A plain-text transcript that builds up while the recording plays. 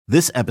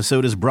This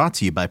episode is brought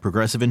to you by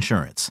Progressive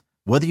Insurance.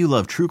 Whether you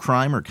love true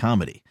crime or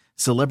comedy,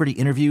 celebrity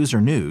interviews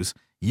or news,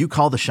 you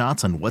call the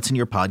shots on what's in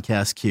your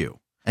podcast queue.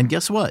 And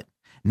guess what?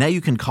 Now you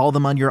can call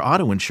them on your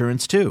auto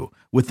insurance too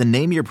with the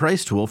Name Your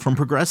Price tool from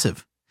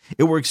Progressive.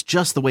 It works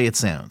just the way it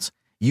sounds.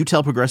 You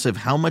tell Progressive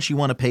how much you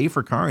want to pay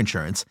for car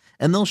insurance,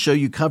 and they'll show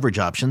you coverage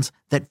options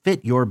that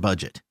fit your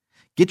budget.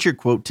 Get your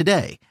quote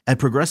today at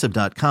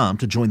Progressive.com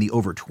to join the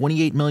over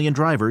 28 million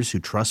drivers who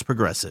trust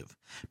Progressive.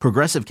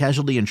 Progressive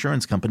Casualty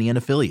Insurance Company and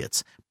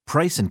Affiliates.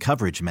 Price and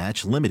coverage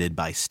match limited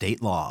by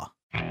state law.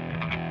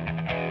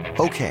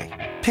 Okay,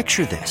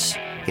 picture this.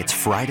 It's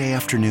Friday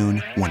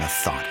afternoon when a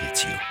thought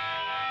hits you.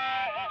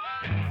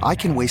 I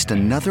can waste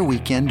another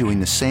weekend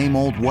doing the same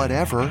old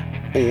whatever,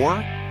 or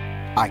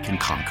I can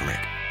conquer it.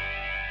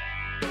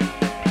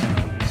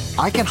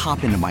 I can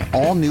hop into my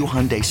all-new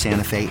Hyundai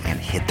Santa Fe and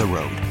hit the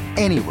road.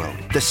 Any road.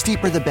 The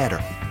steeper, the better.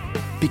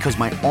 Because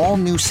my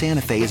all-new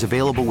Santa Fe is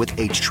available with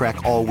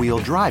H-Track all-wheel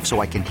drive,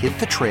 so I can hit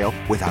the trail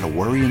without a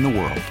worry in the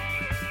world.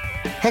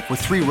 Heck, with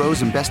 3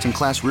 rows and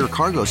best-in-class rear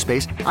cargo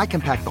space, I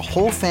can pack the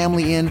whole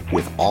family in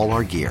with all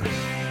our gear.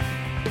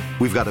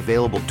 We've got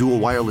available dual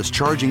wireless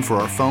charging for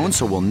our phones,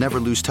 so we'll never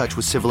lose touch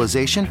with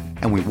civilization,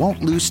 and we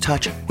won't lose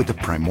touch with the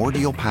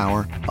primordial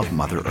power of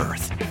Mother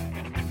Earth.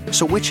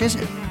 So which is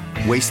it?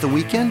 Waste the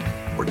weekend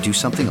or do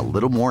something a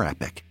little more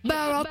epic?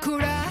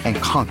 And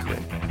conquer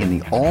it in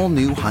the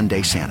all-new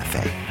Hyundai Santa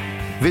Fe.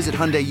 Visit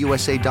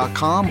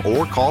HyundaiUSA.com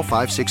or call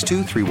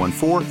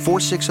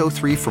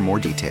 562-314-4603 for more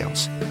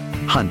details.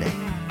 Hyundai,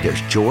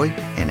 there's joy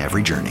in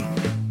every journey.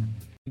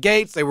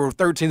 Gates, they were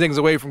 13 things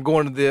away from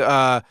going to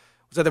the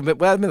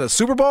the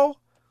Super Bowl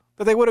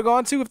that they would have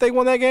gone to if they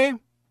won that game?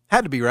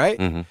 Had to be, right?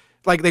 Mm-hmm.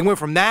 Like, they went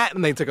from that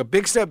and they took a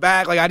big step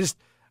back. Like, I just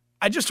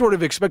sort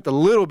of expect a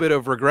little bit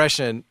of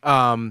regression,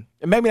 and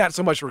maybe not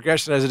so much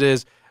regression as it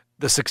is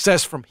the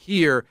success from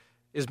here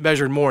is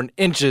measured more in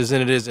inches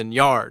than it is in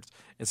yards.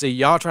 And see,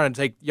 y'all trying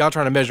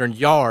to measure in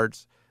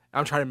yards.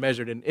 I'm trying to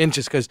measure it in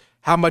inches because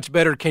how much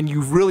better can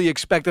you really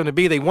expect them to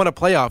be? They won a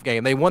playoff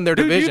game. They won their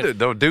division.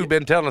 Dude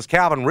been telling us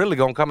Calvin really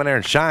going to come in there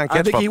and shine,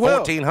 catch for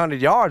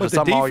 1,400 yards or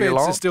something all year long. But the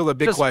defense is still a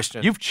big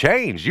question. You've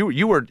changed.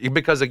 You were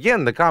because,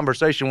 again, the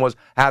conversation was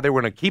how they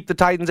were going to keep the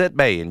Titans at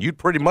bay, and you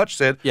pretty much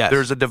said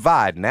there's a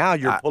divide. Now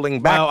you're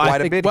pulling back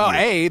quite a bit. Well,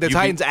 the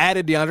Titans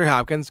added DeAndre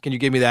Hopkins. Can you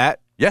give me that?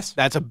 Yes.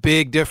 That's a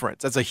big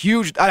difference. That's a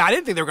huge – I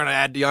didn't think they were going to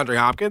add DeAndre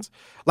Hopkins.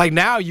 Like,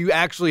 now you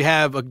actually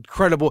have a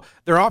credible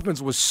 – their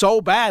offense was so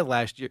bad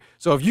last year.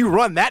 So if you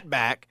run that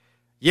back,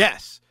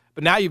 yes.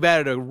 But now you've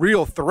added a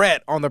real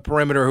threat on the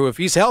perimeter who, if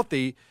he's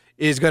healthy,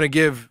 is going to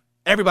give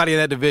everybody in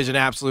that division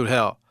absolute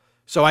hell.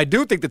 So I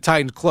do think the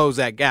Titans close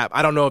that gap.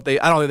 I don't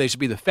think they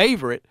should be the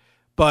favorite.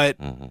 But,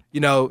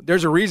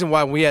 there's a reason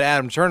why when we had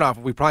Adam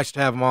Chernoff, we probably should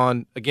have him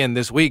on again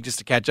this week just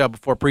to catch up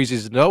before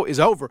preseason is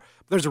over.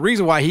 But there's a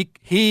reason why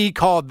he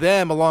called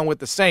them, along with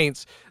the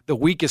Saints, the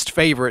weakest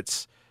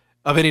favorites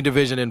of any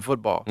division in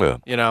football.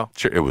 Well,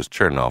 it was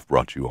Chernoff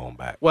brought you on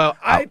back. Well,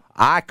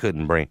 I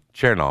couldn't bring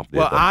Chernoff.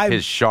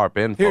 His sharp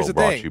info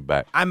brought you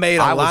back. I made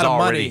a lot of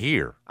money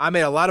here. I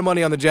made a lot of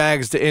money on the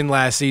Jags to end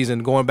last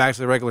season, going back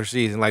to the regular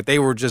season. Like, they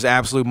were just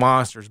absolute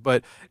monsters.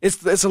 But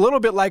it's a little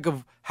bit like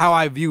of how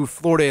I view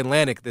Florida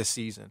Atlantic this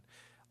season.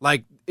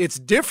 Like, it's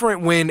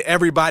different when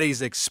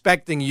everybody's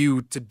expecting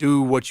you to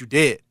do what you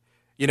did,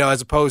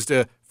 as opposed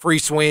to free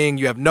swing.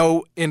 You have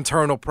no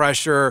internal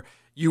pressure.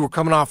 You were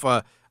coming off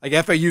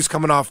FAU's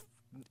coming off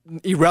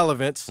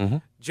irrelevance. Mm-hmm.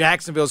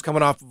 Jacksonville's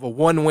coming off of a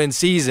 1-win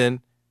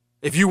season.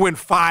 If you win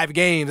 5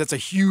 games, that's a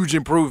huge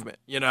improvement,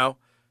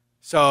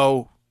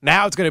 So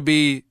now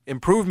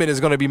improvement is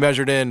going to be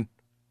measured in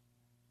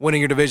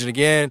winning your division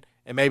again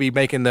and maybe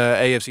making the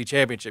AFC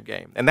Championship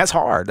game. And that's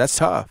hard. That's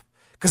tough.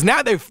 Because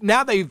now they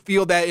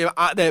feel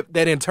that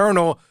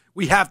internal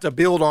we have to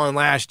build on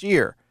last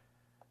year.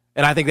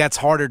 And I think that's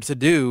harder to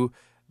do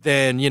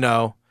than,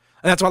 and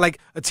that's why, like,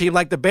 a team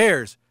like the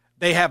Bears,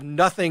 they have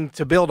nothing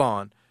to build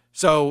on.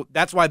 So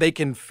that's why they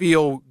can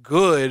feel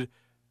good,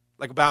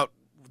 like, about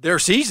their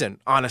season,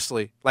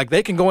 honestly. Like,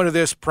 they can go into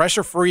this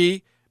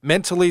pressure-free,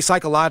 mentally,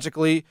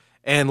 psychologically,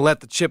 and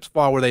let the chips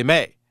fall where they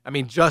may. I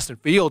mean, Justin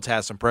Fields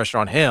has some pressure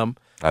on him.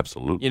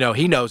 Absolutely.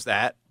 He knows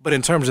that. But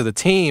in terms of the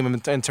team,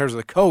 in terms of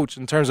the coach,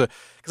 because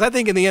I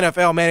think in the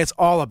NFL, man, it's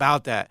all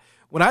about that.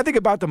 When I think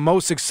about the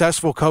most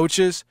successful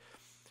coaches,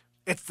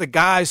 it's the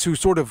guys who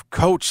sort of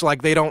coach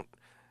like they're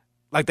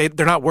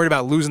not worried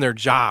about losing their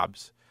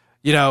jobs.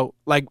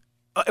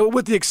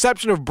 With the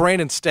exception of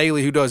Brandon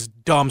Staley, who does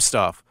dumb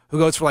stuff, who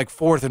goes for like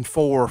 4th and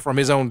 4 from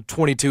his own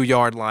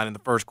 22-yard line in the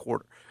first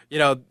quarter.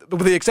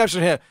 With the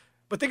exception of him.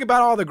 But think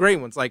about all the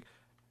great ones, like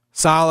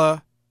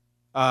Saleh,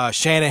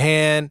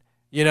 Shanahan.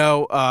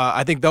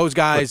 I think those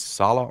guys. Put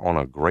Saleh on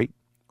a great.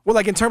 Well,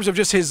 like, in terms of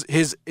just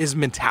his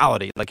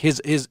mentality, like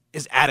his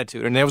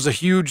attitude, and there was a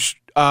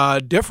huge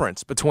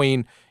difference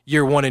between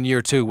year 1 and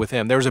year 2 with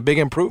him. There was a big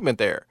improvement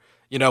there.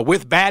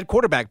 With bad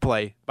quarterback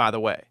play, by the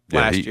way,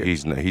 last year.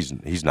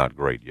 He's not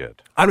great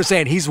yet. I'm just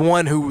saying he's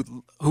one who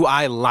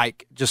I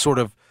like, just sort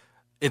of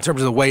in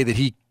terms of the way that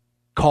he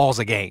calls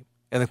a game.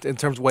 in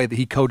terms of the way that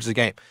he coaches the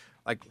game.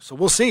 Like, so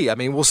we'll see. I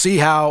mean, we'll see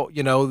how,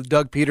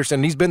 Doug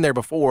Peterson, he's been there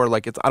before.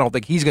 Like, I don't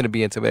think he's going to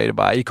be intimidated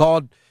by it.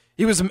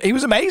 He was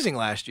amazing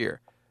last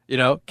year.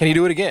 Can he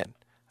do it again?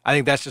 I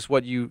think that's just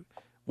what you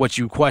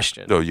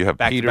question. No, you have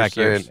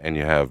Peterson and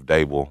you have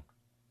Dable,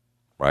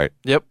 right?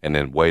 Yep. And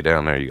then way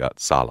down there you got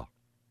Salah.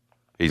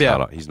 He's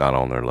not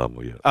on their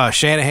level yet.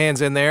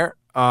 Shanahan's in there.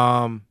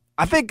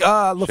 I think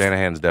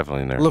Shanahan's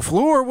definitely in there.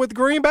 LaFleur with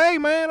Green Bay,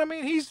 man. I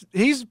mean,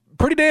 he's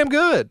pretty damn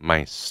good.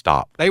 Man,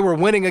 stop. They were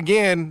winning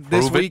again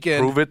this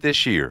weekend. Prove it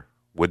this year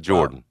with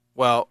Jordan.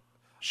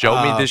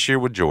 Show me this year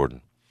with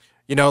Jordan.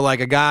 Like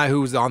a guy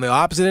who's on the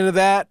opposite end of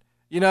that.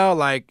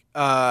 Like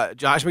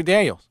Josh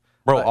McDaniels.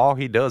 Bro, all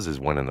he does is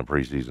win in the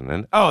preseason,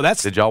 isn't it?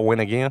 Did y'all win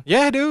again?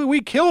 Yeah, dude, we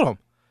killed them.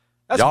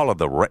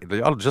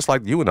 Y'all just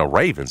like you and the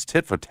Ravens,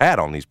 tit for tat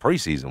on these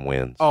preseason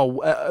wins.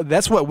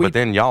 That's what we. But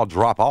then y'all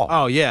drop off.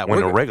 Oh yeah, when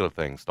the regular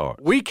thing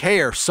starts. We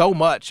care so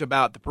much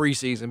about the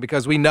preseason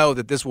because we know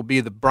that this will be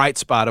the bright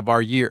spot of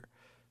our year.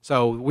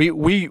 So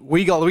we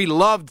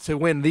love to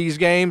win these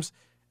games,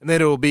 and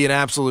then it will be an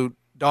absolute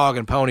dog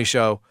and pony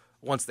show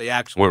once they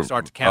actually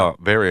start to count.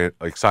 Very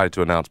excited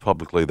to announce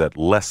publicly that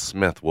Les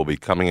Smith will be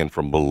coming in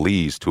from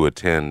Belize to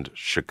attend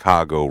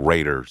Chicago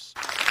Raiders.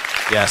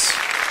 Yes.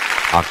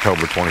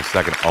 October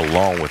 22nd,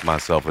 along with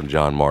myself and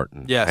John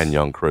Martin and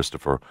young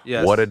Christopher.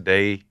 Yes. What a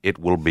day it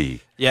will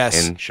be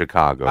in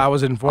Chicago. I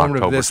was informed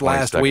October of this 22nd.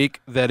 last week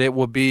that it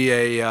will be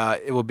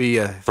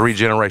a 3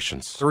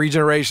 generations. 3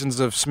 generations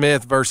of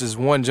Smith versus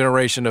 1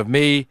 generation of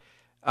me.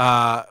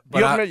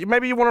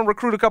 Maybe you want to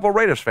recruit a couple of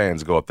Raiders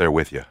fans to go up there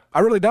with you.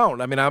 I really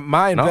don't. I mean,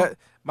 my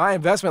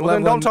investment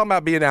level. Then don't talk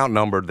about being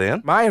outnumbered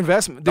then. My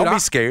investment. Don't be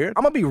scared.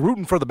 I'm going to be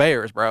rooting for the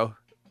Bears, bro.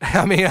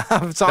 I mean,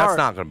 I'm sorry. That's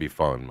not going to be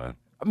fun, man.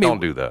 Don't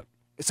do that.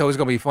 So it's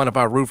going to be fun if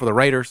I root for the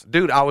Raiders?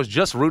 Dude, I was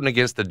just rooting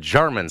against the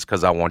Germans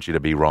because I want you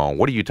to be wrong.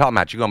 What are you talking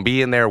about? You going to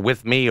be in there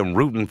with me and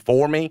rooting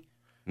for me?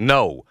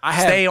 No.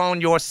 Stay on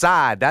your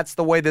side. That's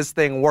the way this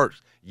thing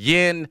works.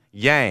 Yin,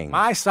 yang.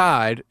 My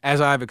side, as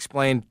I've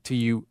explained to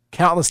you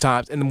countless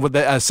times, and with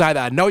the side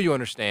that I know you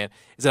understand,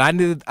 is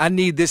that I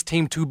need this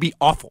team to be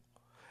awful.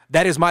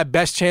 That is my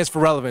best chance for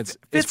relevance,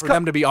 is for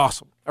them to be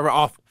awesome or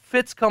awful.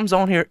 Fitz comes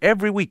on here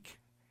every week.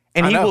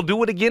 And he will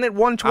do it again at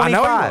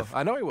 125.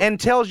 I know he will. And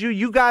tells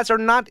you guys are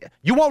not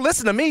 – you won't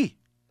listen to me.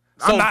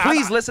 So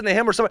please listen to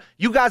him or somebody.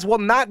 You guys will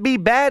not be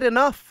bad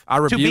enough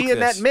to be in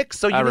that mix,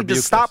 so you need to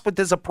stop with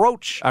this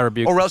approach. I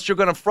rebuke or else you're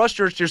going to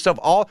frustrate yourself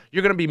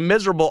you're going to be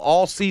miserable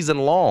all season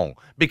long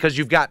because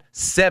you've got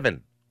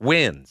 7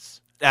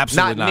 wins.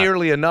 Absolutely not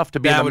nearly enough to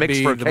be in the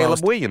mix for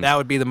Caleb Williams. That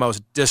would be the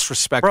most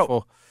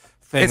disrespectful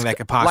thing that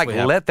could possibly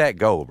happen. Let that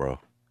go, bro.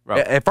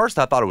 At first,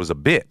 I thought it was a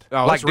bit.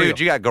 Dude,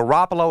 you got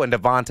Garoppolo and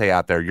Devontae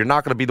out there. You're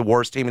not going to be the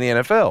worst team in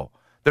the NFL.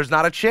 There's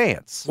not a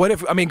chance.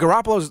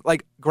 Garoppolo's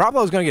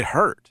going to get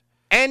hurt.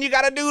 And you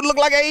got a dude look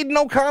like Aiden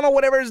O'Connell,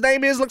 whatever his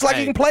name is, looks like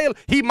he can play.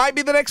 He might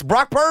be the next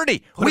Brock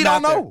Purdy. We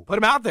don't know. Put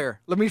him out there.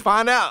 Let me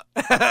find out.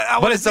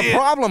 But it's a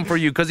problem for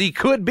you because he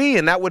could be,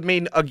 and that would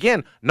mean,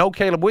 again, no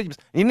Caleb Williams.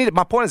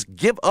 My point is,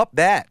 give up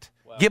that.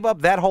 Give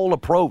up that whole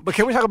approach. But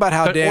can we talk about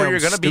how damn you're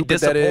going to be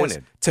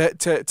disappointed?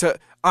 To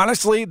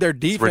honestly, their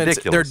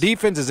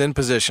defense is in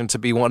position to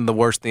be one of the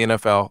worst in the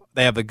NFL.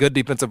 They have a good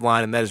defensive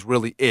line, and that is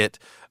really it.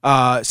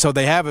 So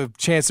they have a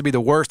chance to be the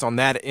worst on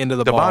that end of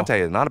the ball. Devontae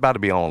is not about to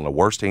be on the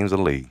worst teams in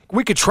the league.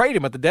 We could trade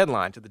him at the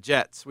deadline to the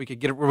Jets. We could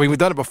get. We've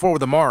done it before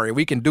with Amari.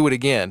 We can do it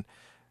again.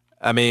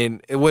 I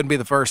mean, it wouldn't be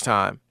the first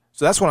time.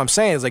 So that's what I'm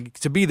saying is like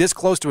to be this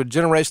close to a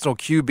generational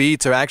QB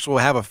to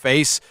actually have a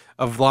face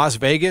of Las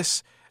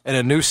Vegas in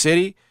a new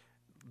city.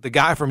 The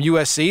guy from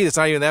USC that's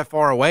not even that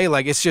far away,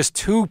 like it's just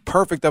too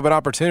perfect of an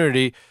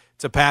opportunity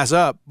to pass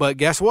up. But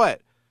guess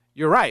what?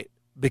 You're right.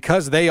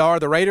 Because they are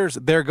the Raiders,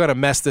 they're going to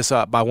mess this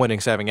up by winning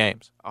 7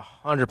 games.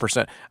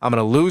 100%. I'm going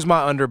to lose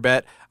my under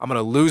bet. I'm going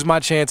to lose my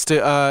chance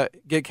to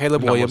get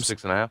Caleb Williams.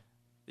 6.5?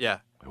 Yeah.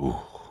 Ooh.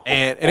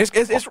 And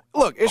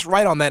it's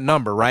right on that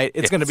number, right?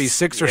 It's going to be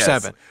 6 or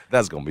 7.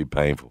 That's going to be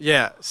painful.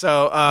 Yeah.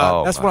 So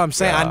that's what I'm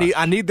saying. God.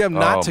 I need them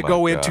not to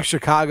go into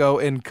Chicago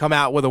and come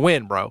out with a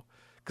win, bro.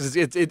 Because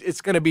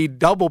it's going to be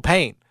double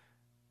pain.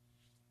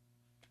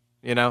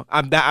 You know,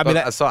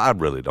 so I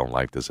really don't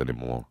like this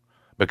anymore.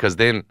 Because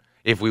then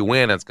if we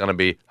win, it's going to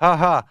be,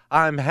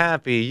 I'm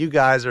happy. You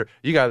guys.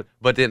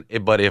 But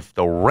if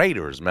the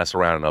Raiders mess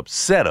around and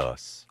upset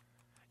us,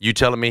 you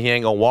telling me he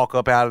ain't going to walk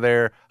up out of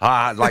there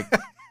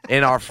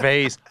in our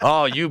face?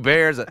 Oh, you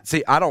Bears.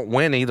 See, I don't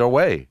win either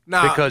way.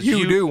 No, because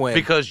you do win.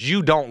 Because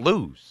you don't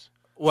lose.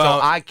 Well,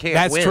 so I can't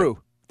that's win. That's true.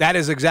 That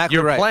is exactly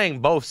right. You're playing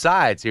both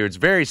sides here. It's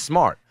very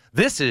smart.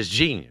 This is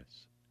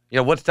genius. You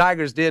know, what the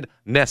Tigers did,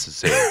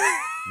 necessary.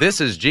 This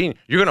is genius.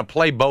 You're going to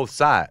play both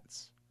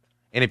sides.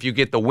 And if you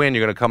get the win,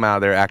 you're going to come out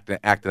of there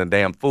acting a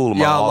damn fool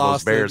among all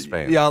those Bears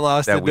fans. Y'all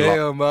lost the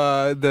damn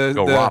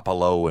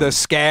Garoppolo the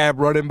scab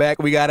running back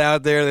we got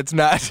out there that's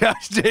not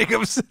Josh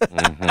Jacobs.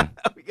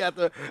 Mm-hmm. We got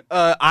the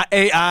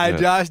AI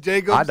Josh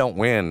Jacobs. I don't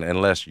win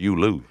unless you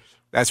lose.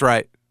 That's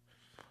right.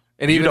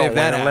 And you even don't if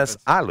that win unless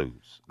I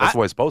lose. That's the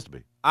way it's supposed to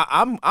be.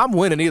 I'm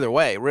winning either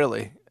way,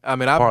 really. I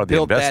mean, I've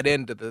built that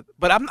into the.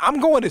 But I'm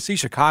going to see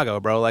Chicago,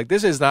 bro. Like,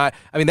 this is not.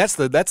 I mean, that's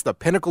the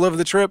pinnacle of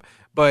the trip.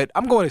 But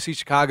I'm going to see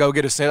Chicago,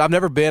 get a sense. I've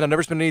never been. I've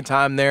never spent any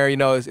time there. You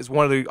know, it's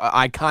one of the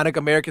iconic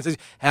American cities.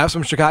 Have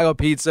some Chicago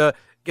pizza.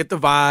 Get the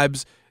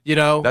vibes. You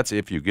know, that's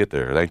if you get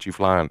there. Ain't you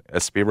flying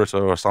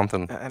Espirito or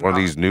something? One of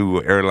these new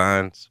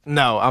airlines?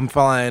 No, I'm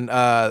flying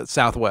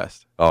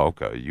Southwest. Oh,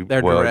 okay. You're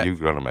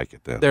gonna make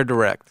it then. They're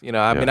direct. You know,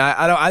 I mean,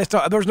 I just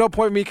don't, there's no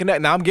point in me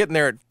connecting. Now I'm getting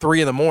there at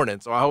 3 a.m,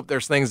 so I hope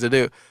there's things to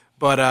do.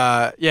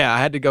 But yeah, I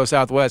had to go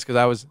Southwest because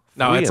I was.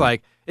 No, it's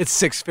like it's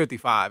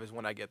 6:55 is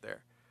when I get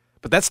there.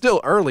 But that's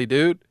still early,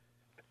 dude.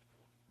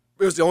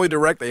 It was the only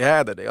direct they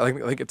had that day. I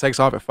think it takes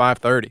off at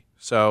 5:30.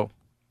 So,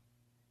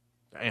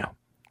 damn.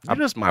 You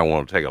just might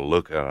want to take a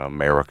look at an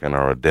American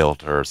or a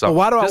Delta or something.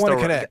 Well, why do I want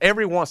to connect?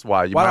 Every once in a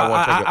while, you might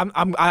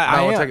want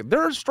to take it.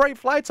 There are straight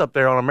flights up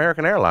there on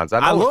American Airlines.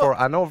 I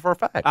know for a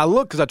fact. I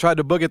look because I tried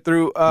to book it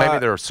through. Maybe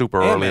they're super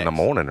early in the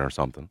morning or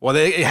something.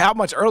 Well, how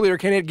much earlier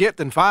can it get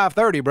than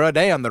 5:30, bro?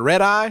 Damn, the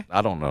red eye.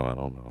 I don't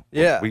know.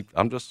 Yeah,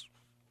 I'm just.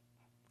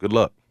 Good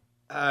luck.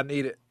 I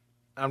need it.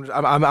 I'm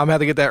have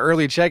to get that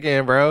early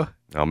check-in, bro.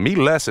 Now, me,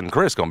 Les, and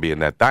Chris gonna be in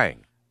that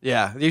thing.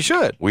 Yeah, you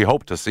should. We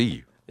hope to see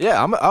you.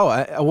 Yeah,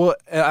 well,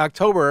 in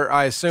October,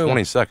 I assume.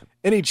 22nd.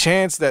 Any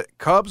chance that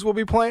Cubs will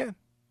be playing?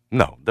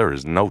 No, there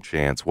is no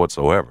chance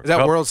whatsoever. Is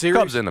that World Series?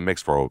 Cubs in the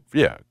mix for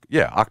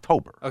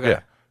October. Okay. Yeah.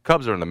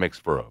 Cubs are in the mix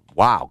for a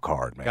wild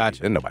card, man.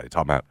 Gotcha. Ain't nobody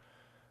talking about.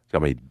 It's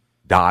gonna be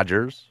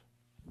Dodgers,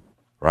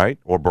 right,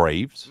 or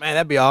Braves. Man,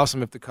 that'd be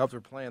awesome if the Cubs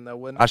were playing, though,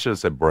 wouldn't it? I should have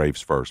said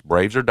Braves first.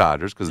 Braves or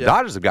Dodgers, because the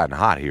Dodgers have gotten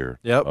hot here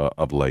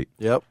of late.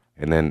 Yep.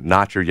 And then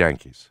not your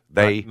Yankees.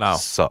 They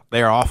suck.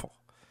 They are awful.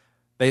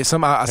 I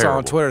saw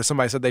on Twitter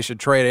somebody said they should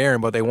trade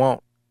Aaron, but they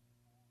won't.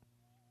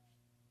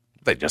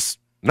 They just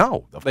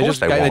no. Of course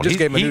they They won't. just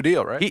gave him a new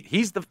deal, right?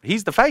 He's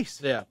the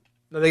face. Yeah.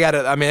 No, they got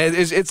it. I mean,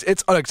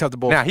 it's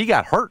unacceptable. Now he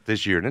got hurt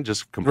this year and it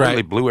just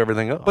completely blew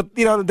everything up. But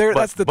you know,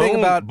 that's the thing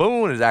about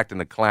Boone is acting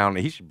the clown.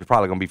 He should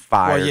probably going to be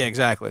fired. Well, yeah,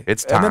 exactly.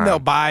 It's time. And then they'll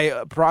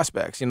buy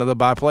prospects. You know, they'll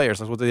buy players.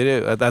 That's what they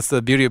do. That's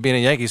the beauty of being a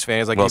Yankees fan.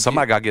 It's like,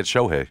 somebody got to get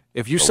Shohei.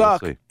 If you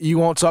suck, you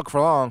won't suck for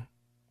long.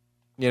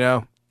 You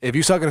know, if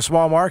you suck in a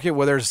small market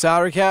where there's a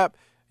salary cap,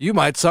 you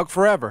might suck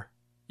forever.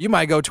 You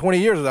might go 20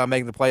 years without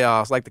making the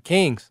playoffs, like the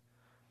Kings.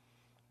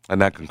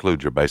 And that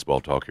concludes your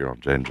baseball talk here on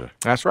J&J.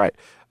 That's right.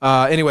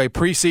 Anyway,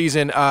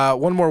 preseason,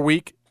 one more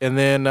week, and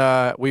then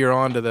we are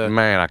on to the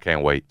I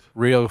can't wait.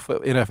 Real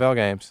NFL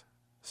games.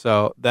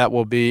 So that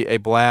will be a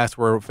blast.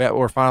 We're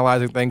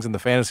finalizing things in the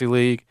fantasy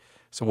league,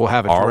 so we'll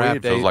have a draft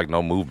It feels like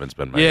no movement's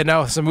been made. Yeah,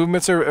 no, some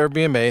movements are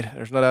being made.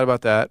 There's no doubt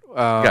about that. You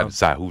got to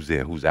decide who's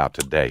in, who's out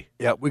today.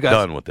 Yeah, we got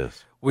done with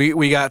this.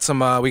 We got some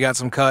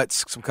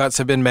cuts. Some cuts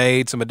have been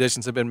made. Some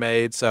additions have been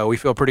made. So we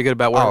feel pretty good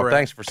about where we're at.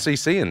 Thanks for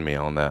CCing me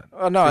on that.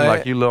 Oh, no, seems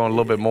like you know a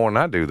little bit more than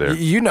I do there.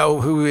 You know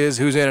who's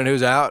in and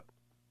who's out.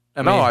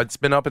 It's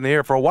been up in the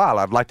air for a while.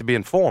 I'd like to be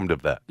informed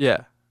of that. Yeah.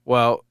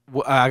 Well,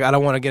 I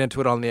don't want to get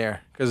into it on the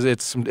air because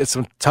it's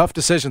some tough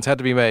decisions had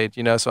to be made.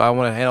 You know, so I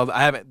want to handle.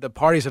 The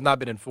parties have not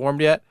been informed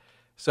yet,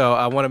 so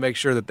I want to make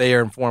sure that they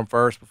are informed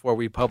first before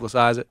we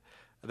publicize it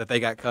that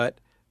they got cut.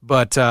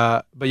 But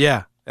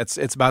yeah.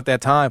 It's about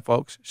that time,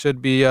 folks. Should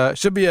be a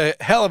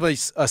hell of a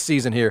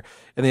season here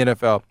in the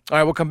NFL. All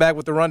right, we'll come back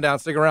with the rundown.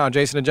 Stick around.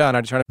 Jason and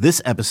John.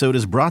 This episode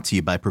is brought to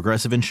you by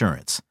Progressive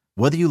Insurance.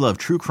 Whether you love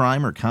true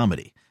crime or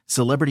comedy,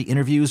 celebrity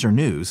interviews or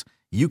news,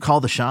 you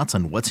call the shots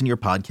on what's in your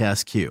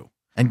podcast queue.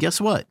 And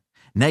guess what?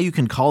 Now you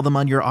can call them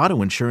on your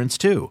auto insurance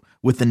too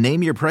with the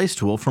Name Your Price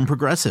tool from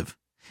Progressive.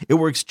 It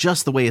works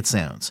just the way it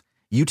sounds.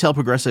 You tell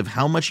Progressive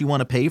how much you want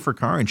to pay for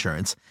car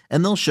insurance,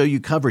 and they'll show you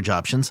coverage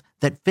options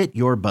that fit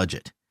your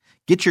budget.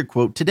 Get your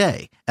quote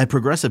today at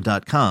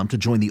Progressive.com to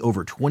join the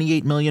over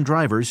 28 million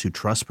drivers who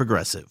trust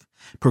Progressive.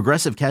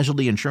 Progressive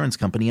Casualty Insurance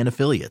Company and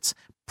Affiliates.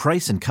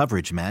 Price and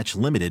coverage match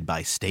limited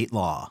by state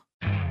law.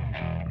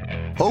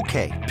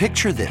 Okay,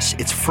 picture this.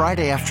 It's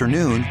Friday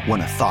afternoon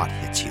when a thought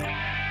hits you.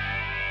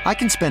 I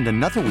can spend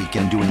another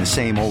weekend doing the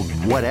same old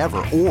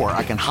whatever, or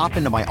I can hop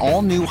into my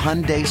all-new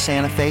Hyundai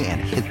Santa Fe and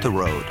hit the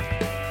road.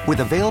 With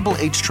available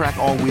H-Track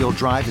all-wheel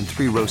drive and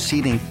 3-row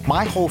seating,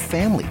 my whole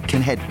family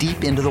can head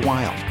deep into the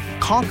wild.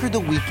 Conquer the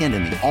weekend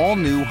in the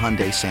all-new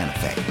Hyundai Santa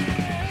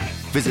Fe.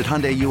 Visit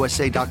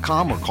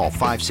HyundaiUSA.com or call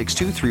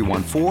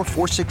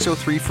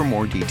 562-314-4603 for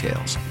more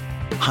details.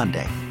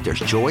 Hyundai, there's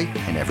joy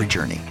in every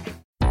journey.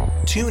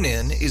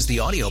 TuneIn is the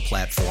audio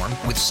platform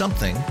with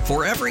something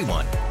for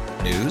everyone.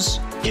 News.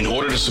 In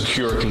order to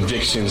secure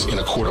convictions in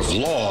a court of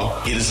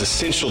law, it is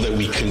essential that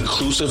we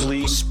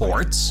conclusively.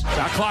 Sports.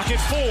 Got clock at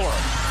 4.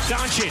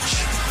 Doncic.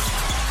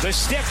 The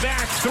step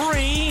back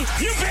 3.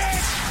 You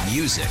bet.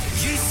 Music.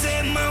 You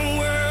set my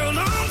world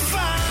on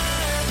fire.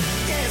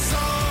 Yes,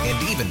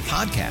 and even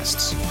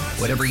podcasts.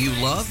 Whatever you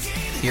love,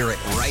 hear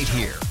it right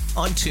here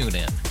on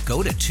TuneIn.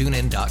 Go to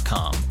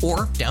TuneIn.com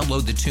or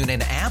download the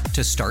TuneIn app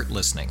to start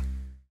listening.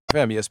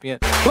 ESPN.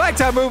 Black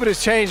Tie Moving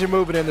is changing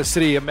moving in the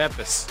city of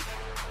Memphis.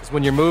 Because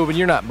when you're moving,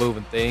 you're not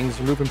moving things.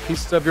 You're moving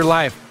pieces of your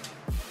life.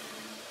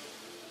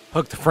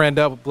 Hooked a friend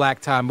up with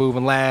Black Tie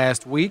Moving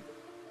last week.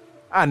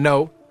 I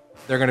know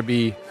they're going to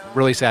be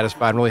really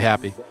satisfied, really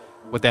happy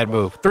with that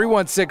move.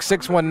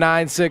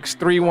 316-6196,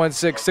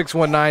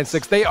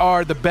 316-6196. They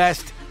are the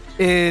best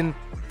in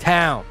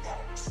town.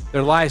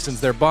 They're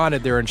licensed, they're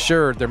bonded, they're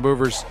insured, their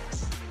movers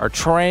are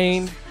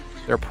trained,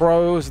 they're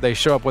pros, they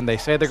show up when they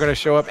say they're going to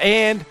show up,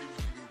 and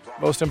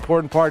most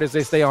important part is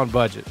they stay on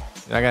budget. You're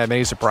not going to have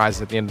many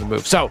surprises at the end of the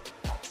move. So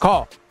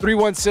call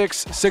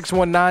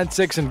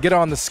 316-6196 and get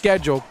on the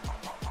schedule.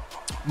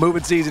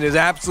 Moving season is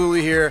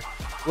absolutely here.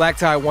 Black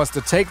Tie wants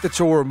to take the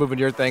chore of moving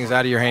your things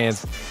out of your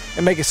hands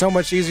and make it so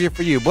much easier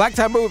for you. Black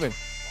Tie Moving.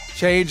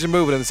 Change the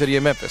moving in the city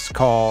of Memphis.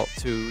 Call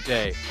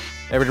today.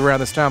 Every day around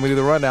this time, we do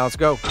the rundown. Let's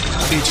go.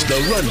 It's the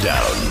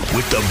Rundown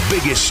with the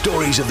biggest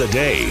stories of the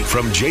day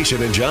from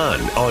Jason and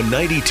John on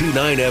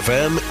 92.9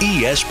 FM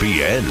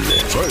ESPN.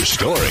 First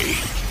story.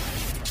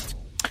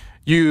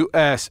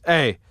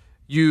 USA.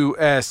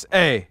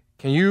 USA.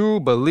 Can you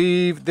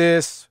believe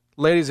this,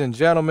 ladies and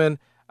gentlemen?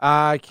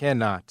 I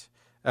cannot.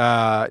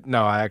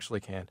 No, I actually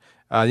can.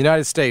 The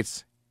United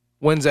States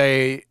wins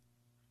a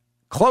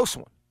close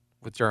one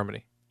with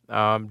Germany.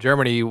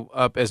 Germany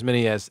up as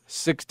many as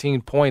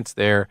 16 points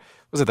there.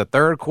 Was it the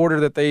third quarter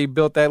that they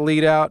built that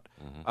lead out?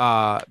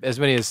 As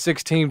many as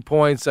 16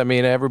 points. I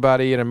mean,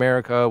 everybody in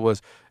America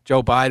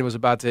Joe Biden was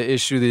about to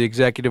issue the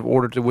executive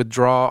order to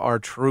withdraw our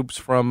troops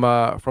from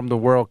the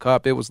World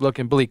Cup. It was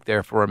looking bleak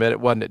there for a minute,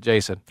 wasn't it,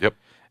 Jason? Yep.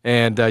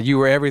 And you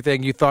were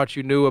everything you thought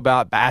you knew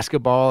about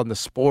basketball and the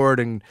sport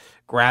and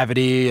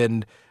gravity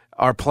and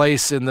our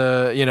place in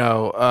the,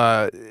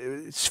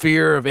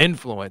 sphere of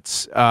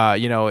influence,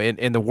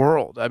 in the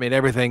world. I mean,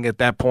 everything at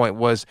that point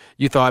was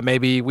you thought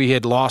maybe we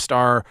had lost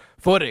our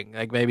footing,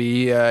 like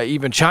maybe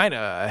even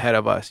China ahead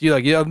of us.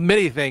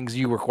 Many things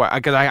you were quite,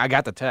 because I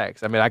got the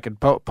text. I mean, I could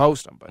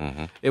post them, but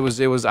it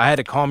was I had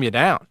to calm you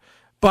down.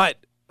 But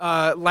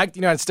like the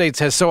United States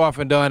has so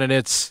often done, and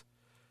it's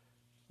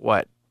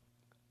what?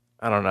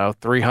 I don't know,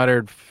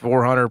 300,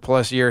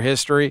 400-plus year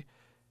history,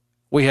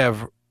 we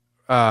have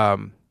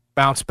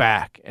bounced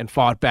back and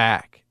fought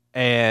back,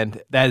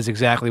 and that is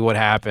exactly what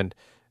happened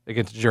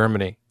against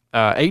Germany.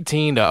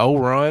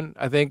 18-0 run,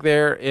 I think,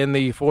 there in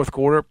the fourth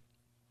quarter,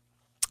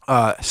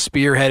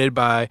 spearheaded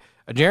by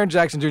a Jaren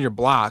Jackson Jr.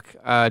 block.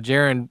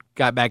 Jaren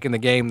got back in the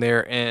game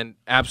there and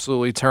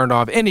absolutely turned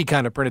off any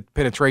kind of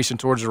penetration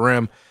towards the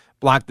rim,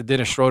 blocked the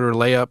Dennis Schroeder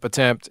layup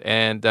attempt,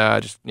 and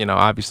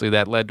obviously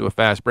that led to a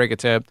fast break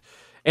attempt.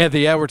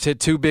 Anthony Edwards hit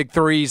 2 big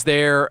threes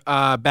there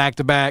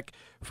back-to-back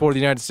for the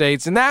United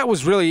States, and that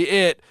was really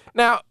it.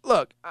 Now,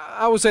 look,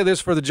 I would say this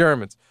for the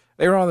Germans.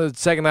 They were on the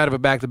second night of a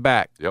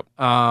back-to-back. Yep.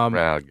 Ran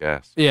out of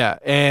gas. Yeah,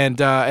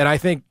 and I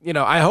think,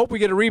 I hope we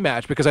get a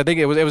rematch because I think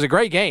it was a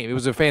great game. It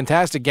was a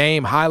fantastic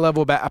game,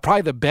 high-level,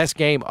 probably the best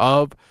game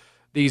of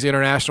these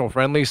international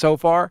friendlies so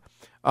far.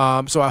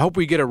 So I hope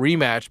we get a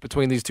rematch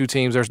between these two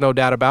teams. There's no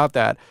doubt about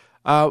that.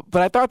 But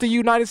I thought the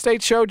United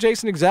States showed,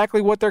 Jason,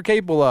 exactly what they're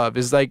capable of.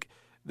 Is like,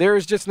 there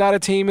is just not a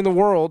team in the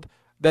world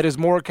that is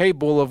more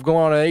capable of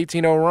going on an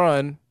 18-0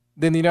 run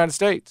than the United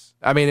States.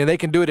 I mean, and they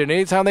can do it at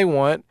any time they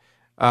want.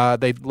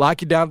 They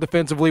lock you down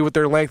defensively with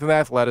their length and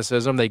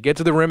athleticism. They get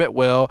to the rim at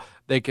will.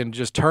 They can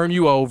just turn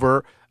you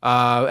over.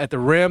 At the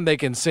rim, they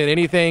can send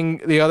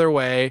anything the other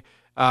way.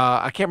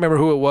 I can't remember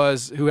who it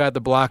was who had the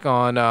block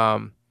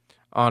on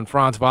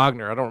Franz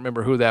Wagner. I don't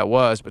remember who that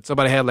was, but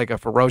somebody had like a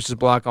ferocious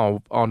block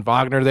on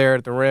Wagner there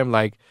at the rim.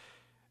 Like,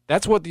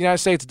 that's what the United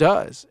States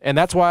does, and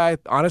that's why I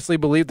honestly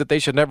believe that they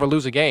should never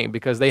lose a game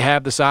because they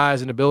have the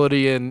size and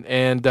ability and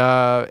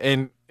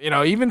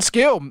even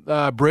skill.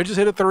 Bridges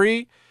hit a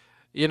 3.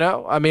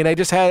 I mean, they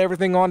just had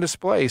everything on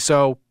display.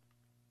 So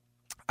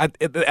I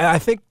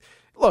think,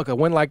 look, a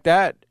win like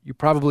that, you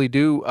probably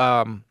do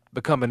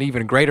become an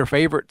even greater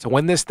favorite to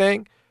win this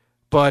thing.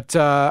 But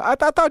I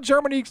thought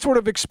Germany sort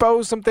of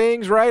exposed some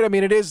things, right? I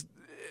mean, it is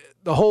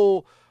the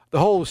whole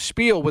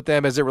spiel with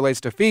them as it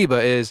relates to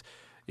FIBA is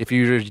if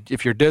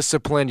you're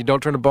disciplined, you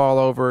don't turn the ball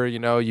over,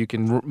 you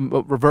can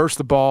reverse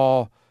the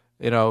ball,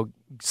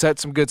 set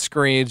some good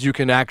screens, you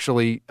can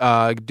actually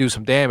do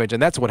some damage,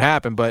 and that's what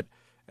happened. But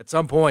at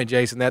some point,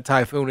 Jason, that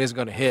typhoon is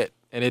going to hit,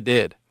 and it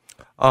did.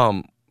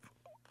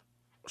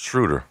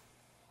 Schroeder,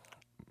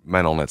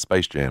 man, on that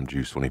Space Jam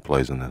juice when he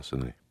plays in this,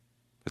 isn't he?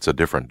 It's a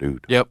different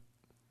dude. Yep.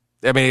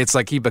 I mean, it's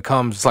like he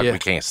becomes. It's like we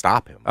can't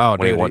stop him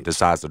when he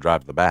decides to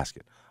drive to the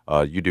basket.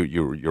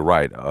 You're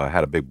right.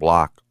 Had a big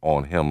block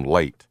on him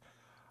late,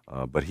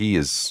 but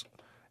it's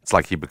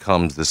like he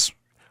becomes this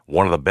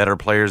one of the better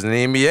players in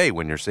the NBA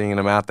when you're seeing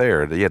him out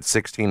there. He had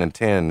 16 and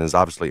 10, and is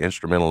obviously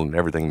instrumental in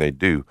everything they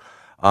do.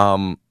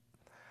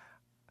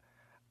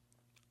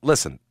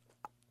 Listen,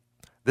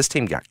 this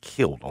team got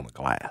killed on the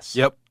glass.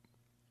 Yep.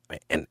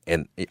 And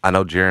I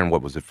know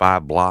Jaren,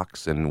 5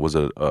 blocks and was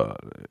a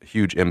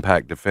huge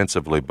impact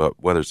defensively,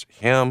 but whether it's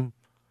him,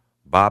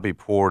 Bobby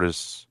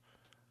Portis,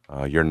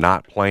 you're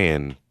not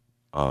playing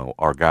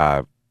our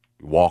guy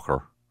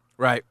Walker.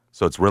 Right.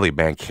 So it's really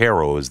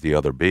Banchero is the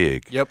other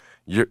big. Yep.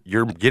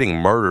 You're getting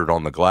murdered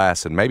on the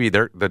glass, and maybe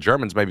the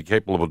Germans may be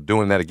capable of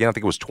doing that again. I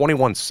think it was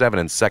 21-7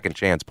 in second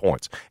chance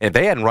points. And if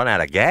they hadn't run out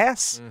of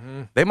gas,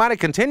 they might have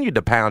continued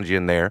to pound you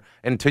in there.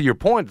 And to your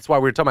point, that's why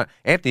we were talking about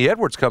Anthony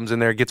Edwards comes in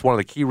there, gets one of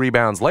the key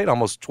rebounds late,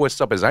 almost twists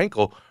up his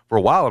ankle for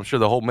a while. I'm sure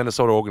the whole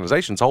Minnesota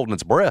organization's holding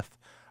its breath.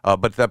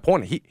 But at that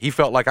point, he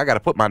felt like I got to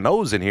put my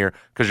nose in here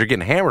because you're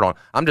getting hammered on.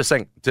 I'm just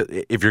saying,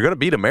 if you're going to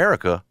beat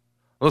America,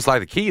 it looks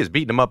like the key is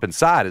beating them up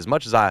inside. As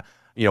much as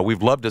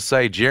we've loved to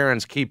say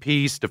Jaren's key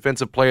piece,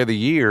 defensive player of the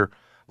year,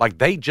 like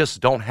they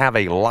just don't have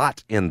a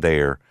lot in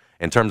there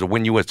in terms of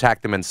when you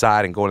attack them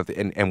inside and going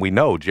and we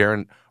know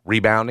Jaren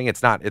rebounding,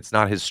 it's not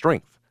his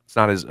strength. It's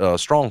not his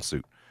strong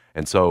suit.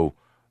 And so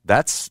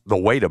that's the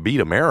way to beat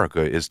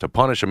America is to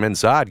punish them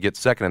inside, get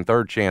second and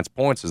third chance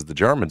points as the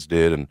Germans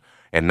did,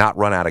 and not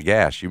run out of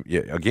gas.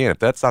 Again, if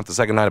that's not the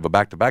second night of a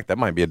back-to-back, that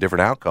might be a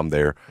different outcome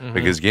there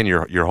because, again,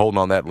 you're holding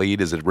on that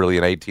lead. Is it really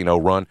an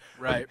 18-0 run?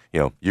 Right.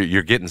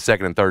 You're getting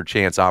second and third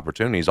chance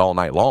opportunities all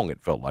night long, it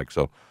felt like.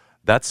 So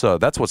that's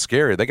what's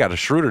scary. They got a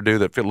Schroeder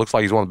dude that looks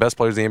like he's one of the best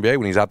players in the NBA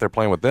when he's out there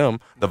playing with them.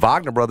 The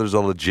Wagner brothers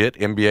are legit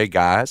NBA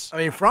guys. I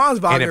mean, Franz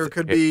Wagner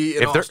could be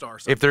an all-star.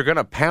 If they're going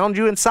to pound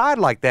you inside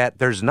like that,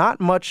 there's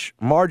not much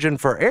margin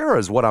for error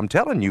is what I'm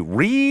telling you.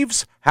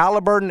 Reeves,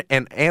 Halliburton,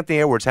 and Anthony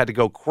Edwards had to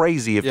go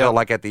crazy, it felt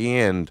like, at the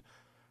end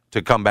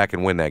to come back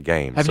and win that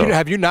game.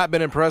 Have you not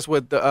been impressed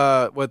with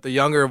the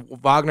younger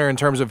Wagner in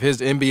terms of his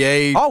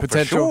NBA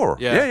potential? For sure.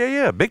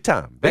 Yeah. Big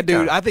time. That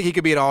dude, I think he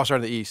could be an all-star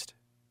in the East.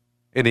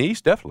 In the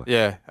East, definitely.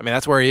 Yeah, I mean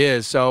that's where he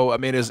is. So I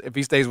mean, if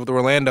he stays with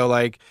Orlando,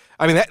 you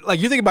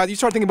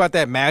start thinking about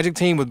that Magic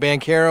team with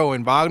Banchero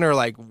and Wagner.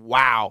 Like,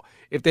 wow,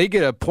 if they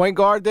get a point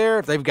guard there,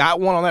 if they've got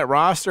one on that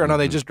roster, I know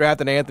they just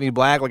drafted Anthony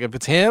Black. Like, if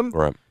it's him,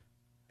 right,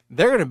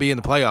 they're going to be in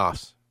the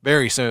playoffs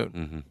very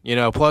soon.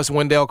 Plus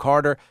Wendell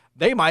Carter,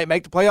 they might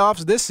make the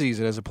playoffs this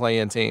season as a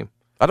play-in team.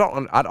 I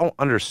don't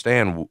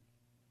understand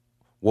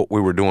what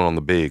we were doing on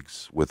the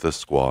bigs with this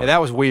squad. Yeah,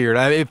 that was weird.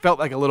 It felt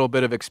like a little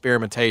bit of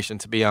experimentation,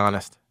 to be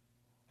honest.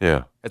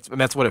 Yeah,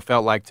 that's what it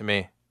felt like to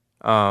me.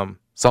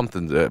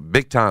 Something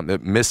big time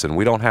missing.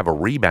 We don't have a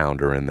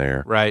rebounder in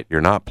there. Right.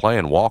 You're not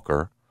playing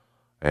Walker,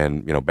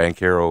 and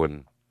Banchero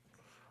and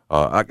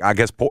I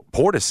guess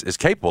Portis is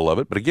capable of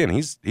it. But again,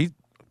 he's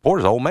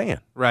Portis' old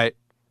man. Right.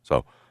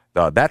 So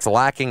that's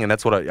lacking, and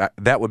that's what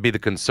that would be the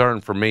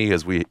concern for me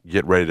as we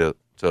get ready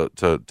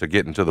to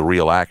get into the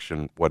real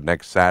action. What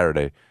next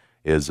Saturday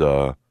is?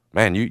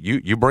 Man,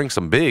 you bring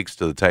some bigs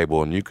to the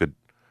table, and you could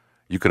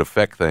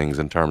affect things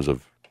in terms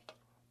of.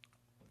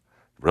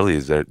 Really,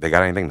 they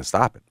got anything to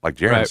stop it? Like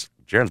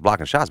Jaren's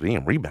blocking shots, but he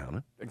ain't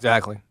rebounding.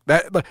 Exactly.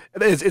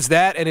 It's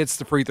that, and it's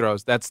the free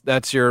throws.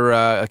 That's your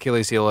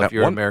Achilles heel if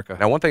you're in America.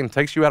 Now, one thing that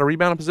takes you out of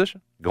rebounding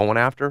position, going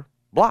after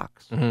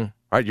blocks.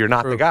 Right, you're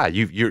not the guy.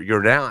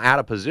 You're now out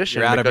of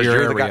position because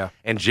you're the guy.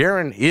 And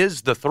Jaren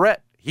is the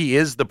threat. He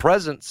is the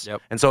presence.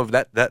 Yep. And so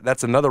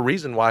that's another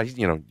reason why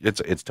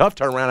it's tough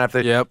to turn around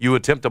after you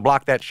attempt to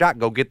block that shot,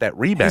 go get that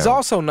rebound. He's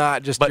also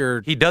not just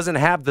he doesn't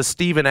have the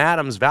Steven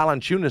Adams,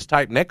 Valanciunas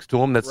type next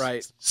to him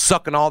that's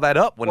sucking all that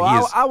up when he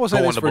is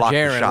going to block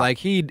the shot. Like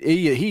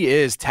he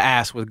is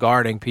tasked with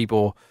guarding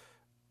people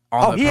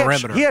on the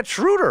perimeter. He had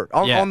Schroeder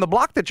on the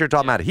block that you're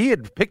talking about. He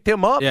had picked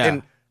him up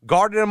and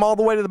guarded him all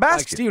the way to the basket.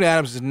 Like Steven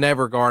Adams is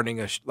never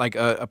guarding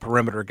a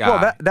perimeter guy.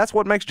 Well, that's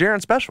what makes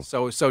Jaren special.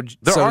 So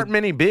there aren't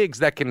many bigs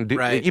that can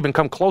even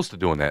come close to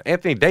doing that.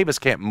 Anthony Davis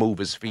can't move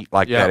his feet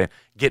like that and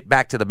get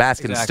back to the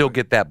basket and still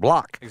get that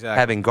block,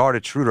 having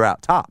guarded Schroeder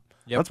out top.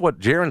 Yep. That's what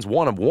Jaren's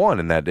one of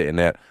one in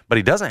that. But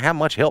he doesn't have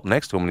much help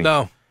next to him.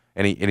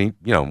 And he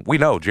we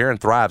know Jaren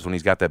thrives when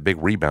he's got that big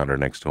rebounder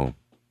next to him,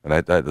 and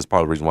that's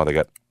part of the reason why they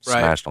got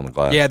smashed on the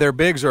glass. Yeah, their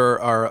bigs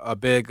are a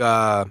big.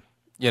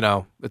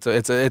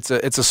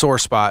 It's a sore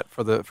spot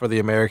for the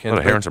Americans.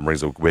 Well, Harrison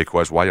brings a big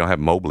question: why you don't have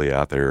Mobley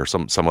out there or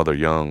some other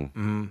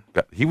young?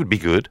 He would be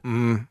good,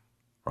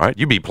 right?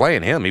 You'd be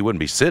playing him; he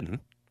wouldn't be sitting.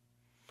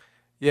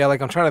 Yeah,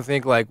 like I'm trying to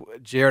think, like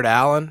Jared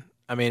Allen.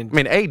 I mean,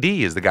 AD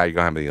is the guy you're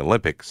going to have in the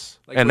Olympics,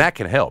 and that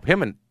can help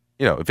him. And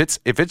if it's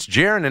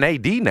Jaren and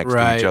AD next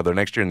to each other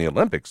next year in the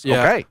Olympics,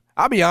 okay.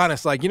 I'll be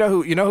honest, like you know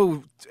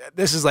who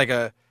this is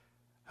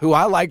who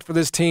I liked for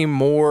this team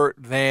more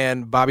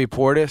than Bobby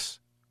Portis.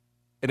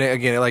 And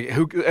again,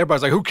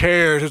 everybody's like, who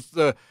cares? It's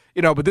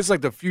but this is like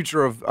the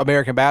future of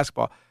American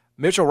basketball.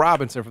 Mitchell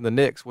Robinson from the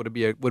Knicks would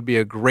be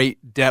a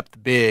great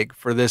depth big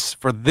for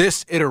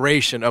this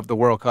iteration of the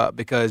World Cup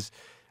because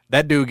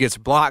that dude gets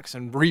blocks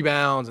and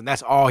rebounds and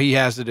that's all he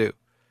has to do.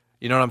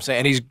 You know what I'm saying?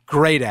 And he's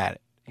great at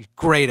it.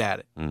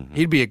 Mm-hmm.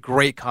 He'd be a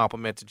great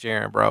compliment to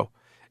Jaren, bro.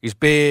 He's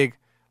big.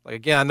 Like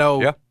again, I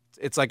know. Yeah.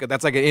 That's like an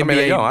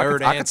NBA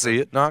nerd. I can see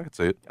it. No, I can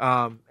see it.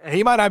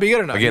 He might not be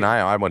good enough. Again,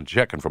 I wasn't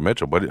checking for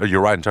Mitchell, but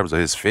you're right in terms of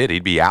his fit.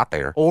 He'd be out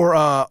there.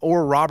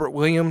 Or Robert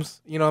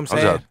Williams. You know what I'm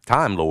saying?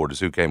 Time Lord is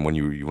who came when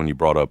you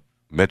brought up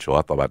Mitchell.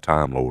 I thought about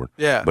Time Lord.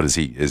 Yeah. But is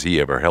he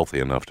ever healthy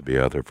enough to be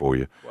out there for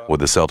you? Would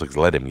the Celtics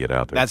let him get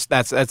out there?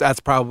 That's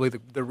probably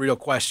the real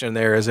question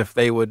there is if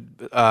they would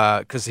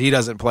because he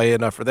doesn't play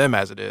enough for them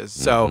as it is.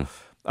 So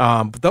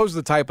But those are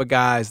the type of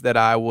guys that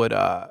I would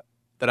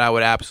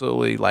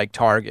absolutely like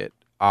target.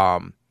 I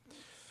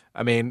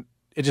mean,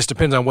 it just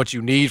depends on what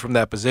you need from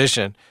that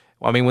position.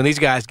 I mean, when these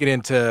guys get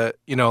into,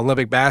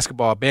 Olympic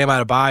basketball, Bam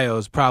Adebayo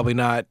is probably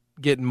not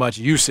getting much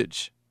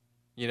usage,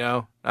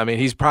 I mean,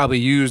 he's probably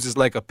used as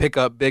like a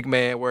pickup big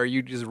man where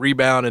you just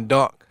rebound and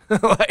dunk.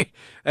 Like,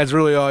 that's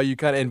really all you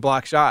kind of, and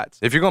block shots.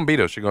 If you're going to beat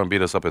us, you're going to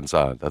beat us up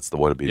inside. That's the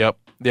way to beat Yep.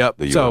 the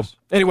U.S. So,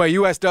 anyway,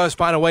 U.S. does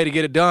find a way to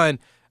get it done.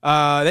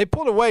 They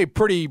pulled away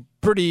pretty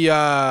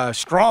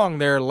strong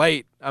there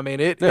late. I mean,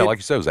 like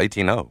you said, it was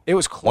 18-0. It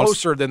was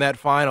closer than that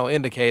final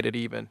indicated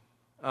even.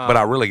 But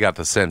I really got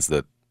the sense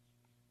that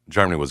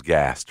Germany was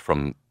gassed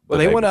from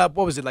they went up,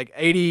 what was it, like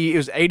 80? It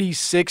was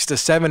 86 to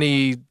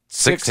 76.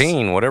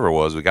 16, whatever it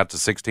was. We got to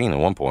 16 at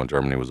one point.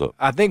 Germany was up.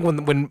 I think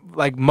when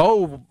like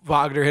Mo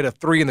Wagner hit a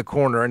 3 in the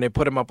corner and they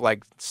put him up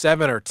like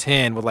 7 or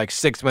 10 with like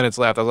 6 minutes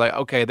left, I was like,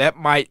 okay, that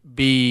might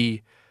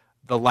be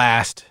the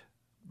last,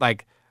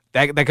 like,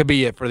 that could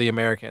be it for the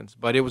Americans.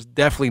 But it was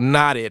definitely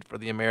not it for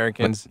the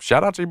Americans. But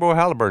shout out to your boy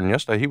Halliburton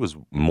yesterday. He was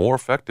more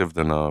effective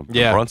than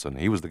Brunson.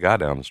 He was the guy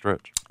down the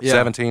stretch.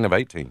 17 of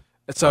 18.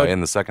 So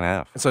in the second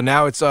half. So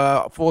now it's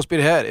full speed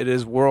ahead. It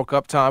is World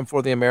Cup time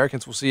for the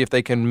Americans. We'll see if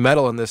they can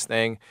medal in this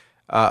thing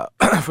for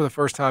the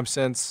first time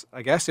since,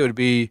 I guess it would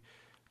be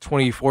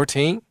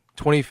 2014,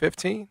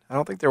 2015. I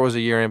don't think there was a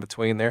year in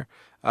between there.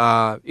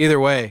 Either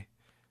way,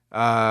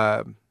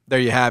 there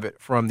you have it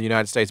from the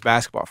United States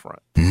basketball front.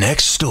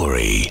 Next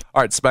story.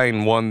 All right,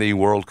 Spain won the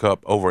World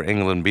Cup over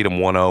England, beat them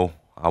 1-0.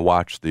 I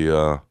watched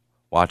the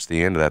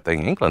end of that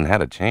thing. England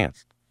had a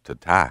chance to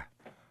tie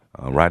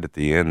right at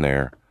the end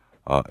there.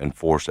 And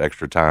forced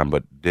extra time,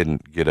 but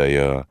didn't get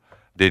it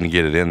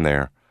in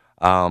there.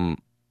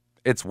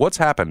 It's what's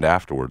happened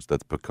afterwards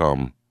that's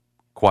become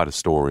quite a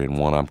story and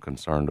one I'm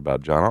concerned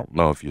about, John. I don't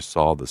know if you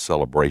saw the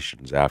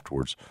celebrations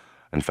afterwards.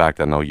 In fact,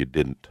 I know you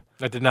didn't.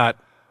 I did not.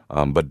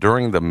 But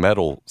during the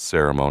medal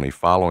ceremony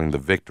following the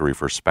victory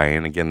for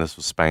Spain, again, this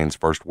was Spain's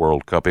first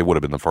World Cup. It would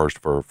have been the first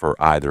for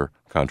either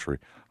country,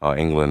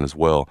 England as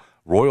well.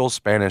 Royal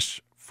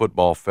Spanish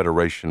Football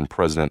Federation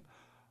President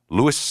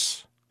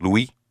Luis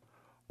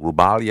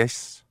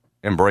Rubiales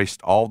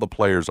embraced all the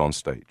players on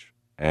stage.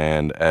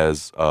 And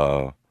as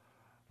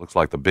looks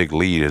like the big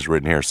lead is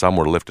written here, some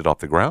were lifted off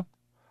the ground.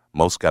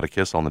 Most got a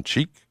kiss on the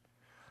cheek.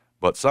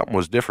 But something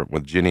was different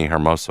with Jenny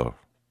Hermoso.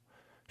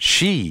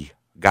 She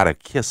got a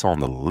kiss on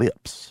the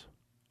lips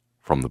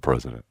from the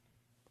president.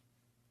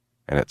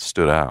 And it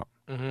stood out.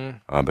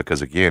 Mm-hmm.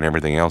 Because, again,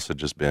 everything else had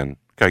just been,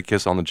 okay,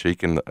 kiss on the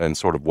cheek and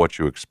sort of what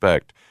you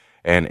expect.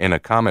 And in a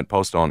comment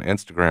post on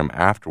Instagram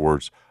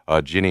afterwards,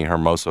 Jenny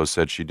Hermoso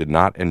said she did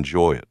not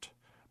enjoy it.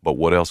 But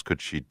what else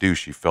could she do?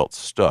 She felt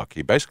stuck.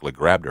 He basically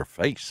grabbed her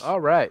face. All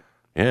right.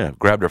 Yeah,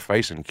 grabbed her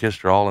face and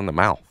kissed her all in the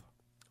mouth.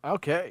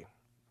 Okay.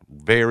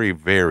 Very,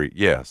 very,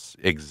 yes,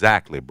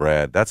 exactly,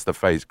 Brad. That's the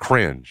face.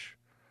 Cringe.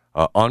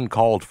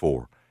 Uncalled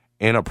for.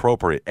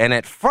 Inappropriate. And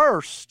at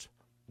first,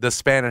 the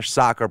Spanish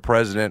soccer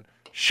president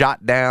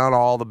shot down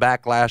all the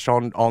backlash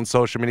on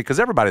social media because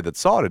everybody that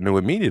saw it knew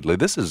immediately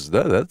that's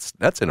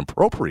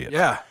inappropriate.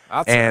 Yeah.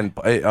 And,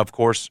 of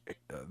course,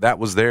 that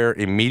was there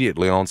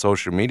immediately on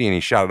social media, and he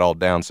shot it all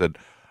down, said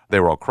they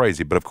were all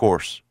crazy. But, of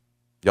course,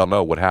 y'all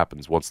know what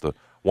happens once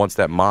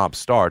that mob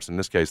starts, in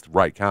this case, the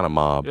right kind of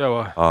mob.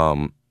 Yeah,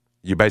 well.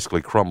 You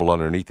basically crumble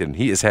underneath it, and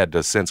he has had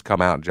to since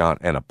come out, John,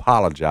 and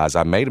apologize.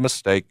 I made a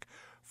mistake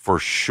for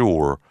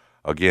sure.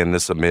 Again,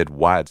 this amid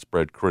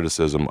widespread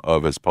criticism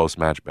of his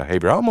post-match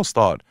behavior. I almost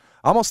thought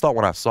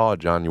when I saw it,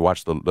 John, you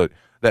watched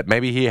that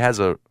maybe he has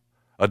a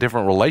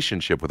different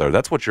relationship with her.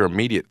 That's what your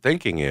immediate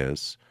thinking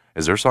is.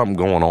 Is there something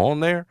going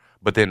on there?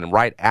 But then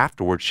right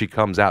afterwards, she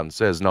comes out and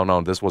says,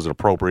 no, this wasn't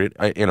inappropriate,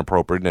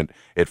 and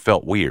it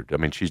felt weird. I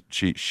mean,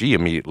 she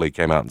immediately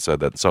came out and said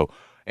that. So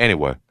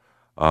anyway,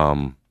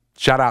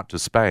 shout out to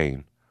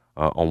Spain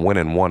on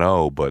winning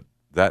 1-0, but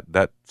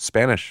that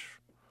Spanish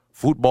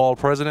football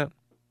president,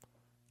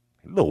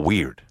 a little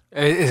weird.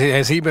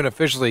 Has he been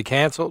officially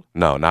canceled?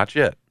 No, not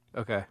yet.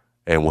 Okay.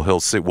 And we'll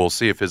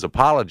see if his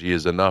apology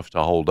is enough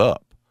to hold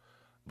up.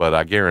 But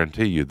I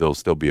guarantee you there'll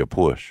still be a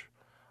push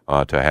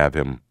to have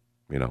him,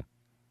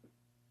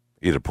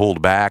 either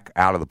pulled back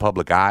out of the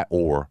public eye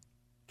or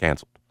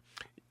canceled.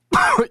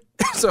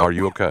 So, are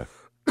you okay?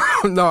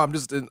 No, I'm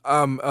just and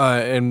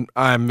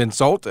I'm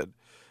insulted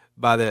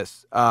by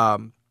this.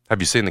 Have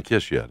you seen the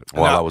kiss yet?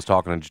 While I was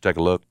talking, did you take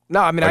a look?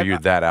 No, I mean, are you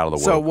that out of the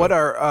World Cup? So what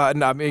are?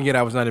 No, I mean, again,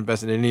 I was not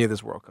invested in any of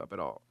this World Cup at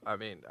all. I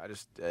mean, I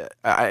just it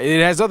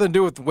has nothing to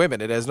do with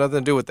women. It has nothing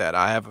to do with that.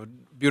 I have a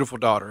beautiful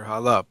daughter I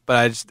love, but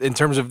I just, in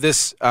terms of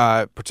this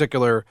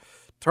particular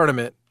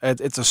tournament,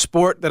 it's a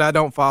sport that I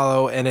don't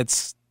follow, and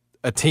it's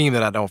a team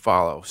that I don't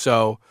follow.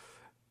 So,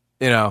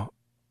 I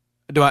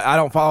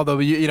don't follow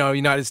the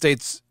United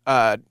States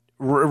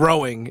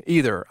rowing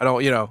either. I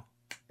don't.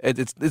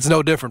 It's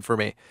no different for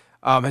me.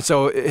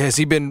 So has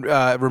he been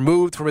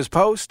removed from his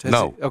post?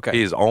 No. Okay.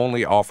 He's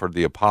only offered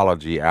the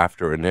apology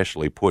after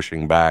initially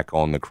pushing back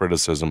on the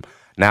criticism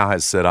now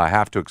has said, I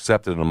have to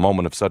accept that in a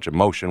moment of such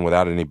emotion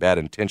without any bad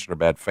intention or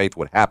bad faith.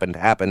 What happened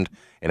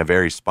in a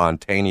very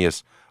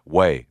spontaneous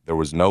way. There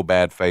was no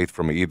bad faith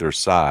from either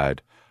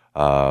side.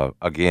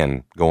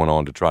 Again, going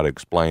on to try to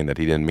explain that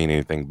he didn't mean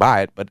anything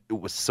by it, but it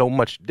was so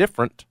much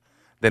different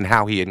than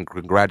how he had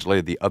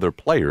congratulated the other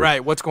players.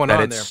 Right, what's going on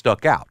there? That it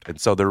stuck out. And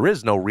so there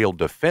is no real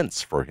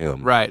defense for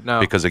him. Right,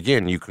 no. Because,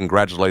 again, you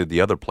congratulated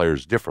the other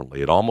players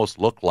differently. It almost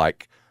looked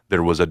like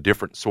there was a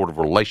different sort of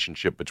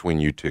relationship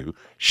between you two.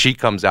 She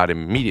comes out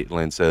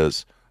immediately and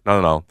says,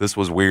 no, this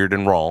was weird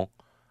and wrong.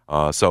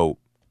 So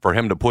for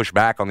him to push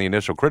back on the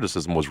initial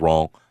criticism was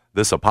wrong.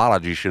 This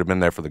apology should have been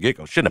there for the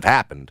get-go. Shouldn't have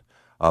happened.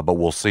 But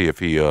we'll see if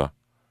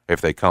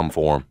they come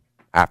for him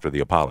after the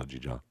apology,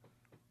 John.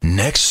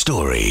 Next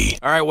story.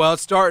 All right, well,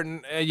 it's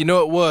starting. You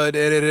know it would,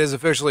 and it has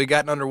officially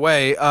gotten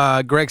underway.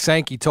 Greg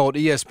Sankey told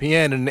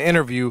ESPN in an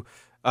interview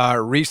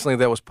recently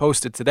that was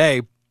posted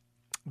today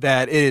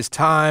that it is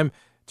time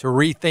to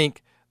rethink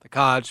the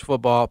college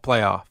football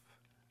playoff.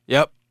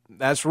 Yep,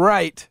 that's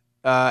right.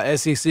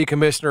 SEC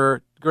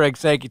Commissioner Greg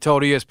Sankey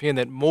told ESPN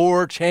that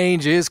more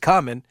change is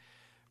coming,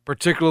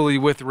 particularly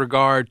with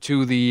regard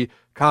to the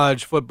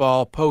college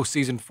football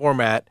postseason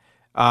format.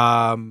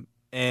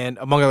 And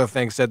among other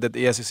things, said that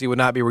the SEC would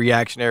not be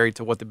reactionary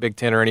to what the Big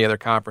Ten or any other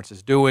conference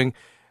is doing.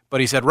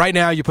 But he said right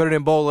now you put it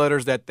in bold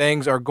letters that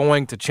things are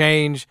going to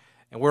change,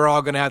 and we're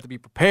all going to have to be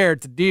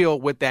prepared to deal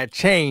with that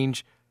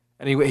change.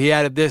 And he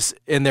added this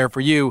in there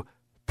for you,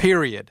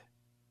 period.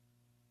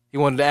 He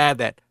wanted to add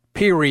that,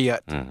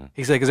 period. Mm-hmm.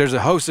 He said because there's a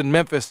host in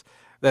Memphis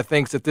that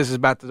thinks that this is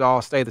about to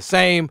all stay the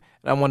same,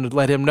 and I wanted to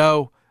let him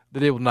know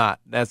that it will not.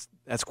 That's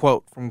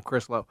quote from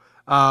Chris Lowe.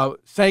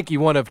 Sankey,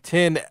 one of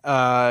 10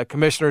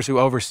 commissioners who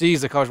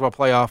oversees the college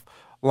football playoff,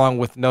 along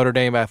with Notre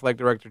Dame athletic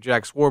director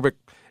Jack Swarbrick,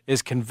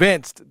 is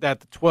convinced that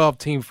the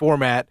 12-team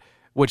format,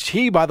 which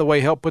he, by the way,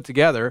 helped put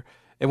together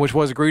and which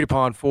was agreed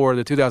upon for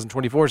the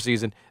 2024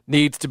 season,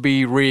 needs to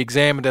be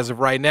re-examined as of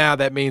right now.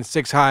 That means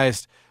 6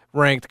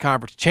 highest-ranked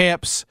conference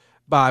champs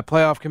by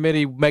playoff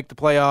committee make the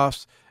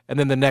playoffs, and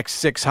then the next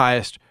 6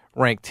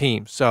 highest-ranked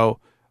teams. So,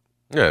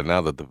 yeah,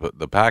 now that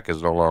the pack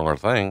is no longer a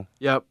thing.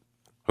 Yep.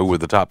 Who were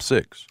the top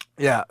 6?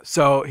 Yeah,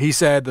 so he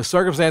said the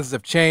circumstances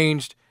have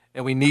changed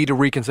and we need to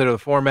reconsider the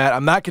format.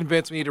 I'm not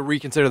convinced we need to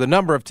reconsider the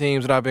number of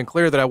teams, and I've been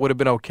clear that I would have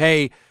been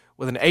okay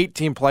with an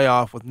 8-team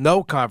playoff with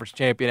no conference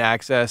champion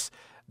access.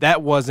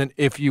 That wasn't,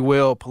 if you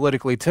will,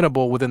 politically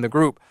tenable within the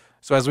group.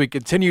 So as we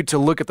continued to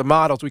look at the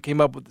models, we came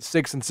up with the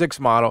 6-and-6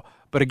 model.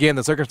 But again,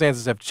 the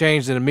circumstances have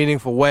changed in a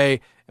meaningful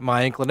way, and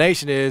my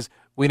inclination is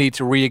we need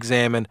to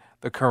re-examine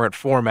the current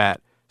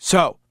format.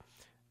 So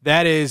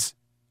that is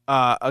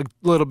a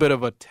little bit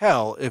of a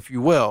tell, if you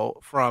will,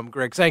 from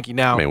Greg Sankey.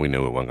 Now, I mean, we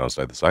knew it wasn't going to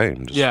stay the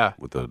same. Just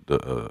with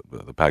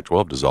the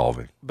Pac-12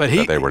 dissolving, but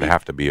they would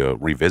have to be a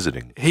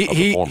revisiting of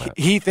the format.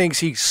 He thinks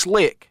he's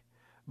slick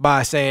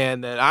by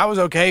saying that I was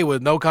okay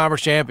with no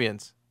conference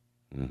champions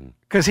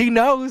because he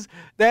knows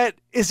that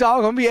it's all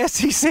going to be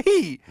SEC.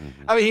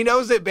 Mm-hmm. I mean, he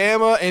knows that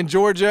Bama and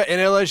Georgia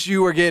and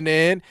LSU are getting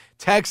in.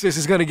 Texas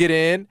is going to get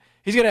in.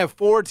 He's going to have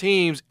 4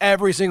 teams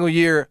every single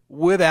year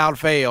without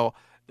fail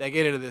that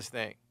get into this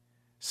thing.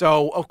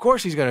 So, of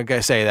course, he's going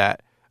to say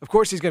that. Of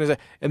course, he's going to say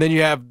 – and then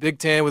you have Big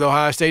Ten with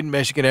Ohio State and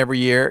Michigan every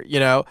year, you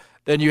know.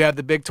 Then you have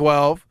the Big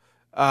 12.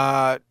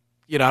 I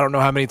don't know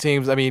how many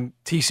teams. I mean,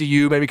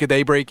 TCU, maybe could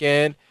they break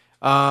in?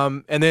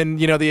 And then,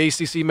 the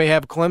ACC may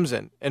have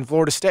Clemson and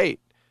Florida State,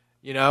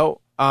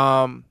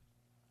 That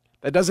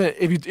doesn't –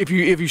 if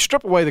you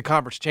strip away the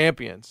conference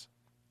champions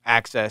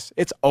access,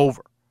 it's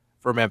over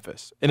for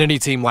Memphis and any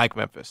team like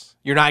Memphis.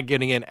 You're not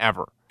getting in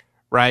ever,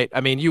 right? I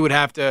mean, you would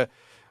have to –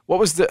 what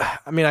was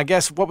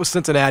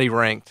Cincinnati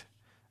ranked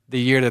the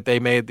year that they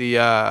made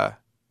the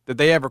did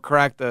they ever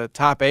crack the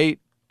top 8?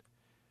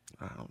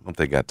 I don't know if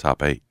they got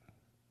top 8.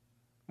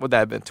 Would that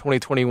have been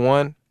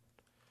 2021?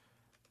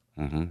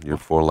 Mm-hmm. Year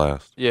 4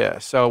 last. Yeah.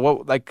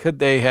 So could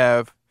they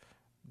have?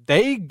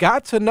 They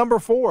got to number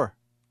 4.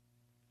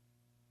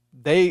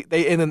 They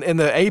in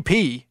the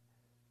AP,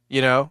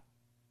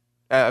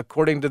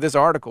 according to this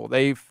article,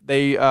 they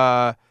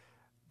I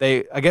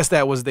guess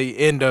that was the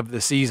end of the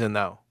season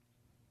though.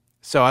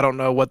 So I don't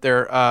know what they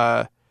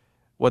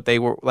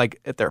were like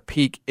at their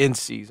peak in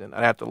season.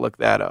 I'd have to look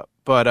that up.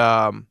 But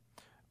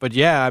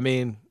yeah, I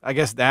mean, I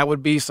guess that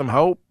would be some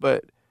hope.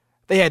 But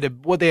they had to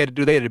do.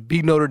 They had to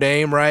beat Notre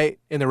Dame right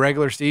in the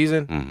regular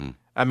season. Mm-hmm.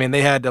 I mean,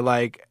 they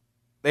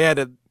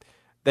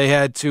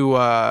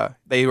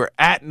were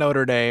at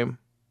Notre Dame.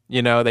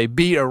 They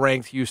beat a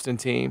ranked Houston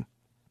team.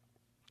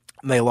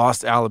 And they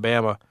lost to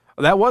Alabama.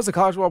 That was the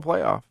college football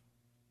playoff.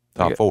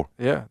 Top 4.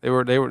 Yeah, they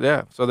were.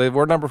 Yeah, so they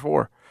were number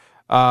 4.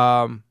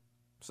 I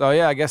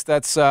guess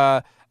that's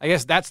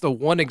the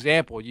one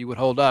example you would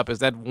hold up is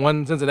that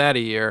one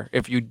Cincinnati year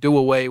if you do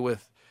away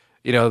with,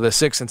 the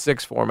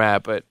 6-and-6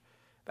 format, but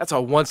that's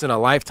a once in a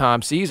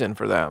lifetime season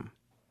for them.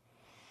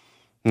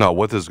 No,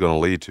 what this is going to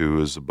lead to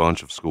is a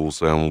bunch of schools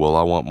saying, well,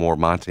 I want more of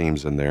my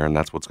teams in there, and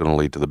that's what's going to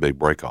lead to the big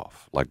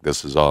break-off. Like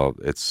this is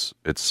it's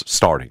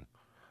starting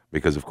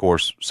because, of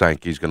course,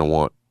 Sankey's going to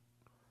want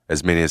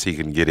as many as he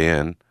can get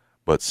in,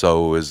 but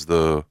so is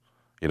the,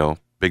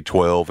 Big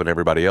 12 and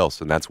everybody else.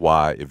 And that's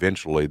why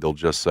eventually they'll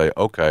just say,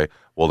 okay,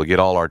 well, to get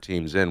all our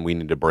teams in, we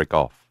need to break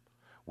off.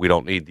 We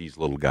don't need these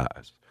little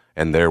guys.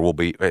 And there will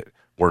be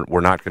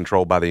we're not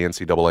controlled by the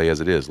NCAA as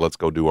it is. Let's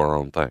go do our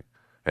own thing.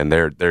 And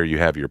there you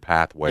have your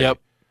pathway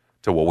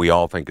to what we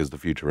all think is the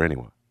future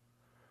anyway.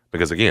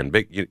 Because, again,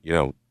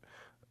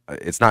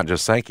 it's not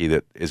just Sankey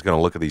that is going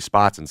to look at these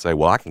spots and say,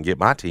 well, I can get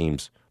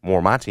more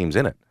of my teams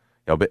in it.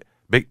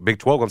 Big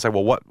 12 going to say,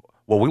 well,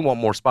 we want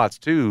more spots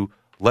too.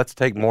 Let's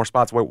take more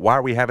spots. Why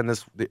are we having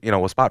this,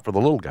 a spot for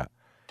the little guy?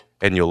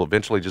 And you'll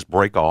eventually just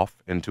break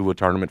off into a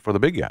tournament for the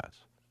big guys.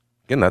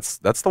 Again,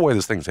 that's the way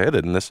this thing's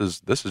headed, and this is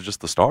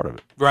just the start of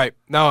it. Right.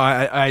 No,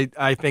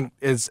 I think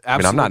it's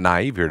absolutely. I'm not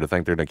naive here to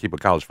think they're going to keep a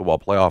college football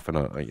playoff in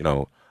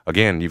a,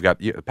 again, you've got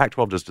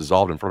Pac-12 just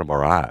dissolved in front of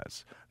our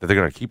eyes. That they're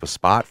going to keep a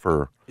spot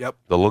for the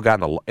little guy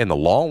in the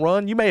long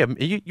run. You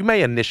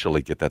may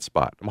initially get that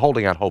spot. I'm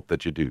holding out hope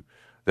that you do.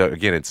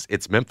 Again,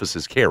 it's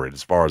Memphis's carrot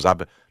as far as I've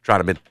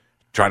been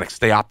trying to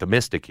stay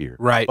optimistic here.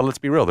 Right. But let's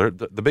be real.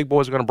 The big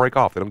boys are going to break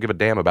off. They don't give a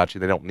damn about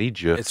you. They don't need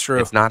you. It's true.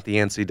 It's not the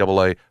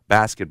NCAA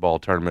basketball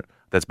tournament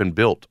that's been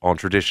built on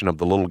tradition of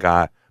the little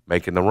guy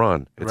making the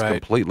run. It's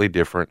completely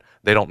different.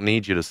 They don't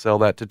need you to sell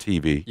that to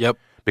TV. Yep.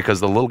 Because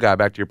the little guy,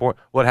 back to your point,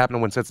 what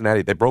happened when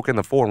Cincinnati, they broke in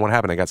the 4, and what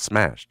happened? They got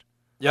smashed.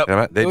 Yep. You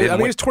know,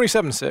 it was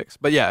 27-6.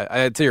 But,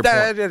 yeah, to your point.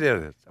 I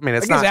mean,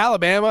 it's against not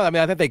Alabama,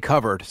 I think they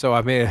covered. So,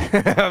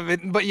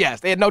 but, yes,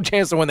 they had no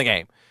chance to win the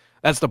game.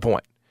 That's the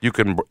point. You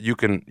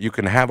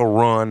can have a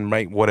run,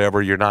 make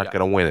whatever. You're not going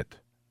to win it.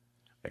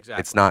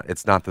 Exactly.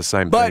 It's not the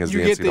same thing as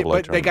the NCAA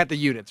tournament. They got the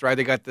units, right?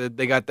 They got the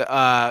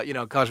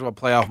college football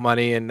playoff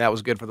money, and that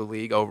was good for the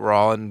league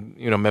overall. And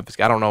Memphis,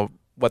 I don't know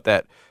what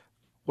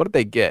did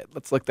they get?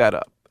 Let's look that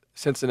up.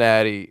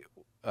 Cincinnati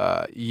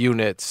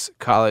units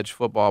college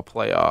football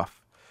playoff.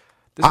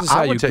 This is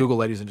how you Google,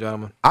 ladies and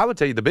gentlemen. I would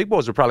tell you the big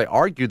boys would probably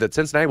argue that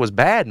Cincinnati was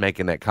bad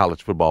making that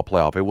college football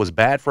playoff. It was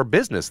bad for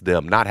business,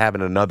 them not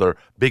having another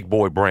big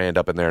boy brand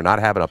up in there, not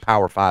having a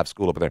Power 5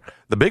 school up in there.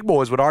 The big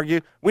boys would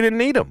argue we didn't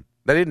need them.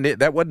 They didn't.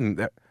 That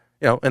wasn't.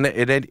 And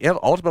it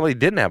ultimately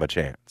didn't have a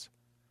chance.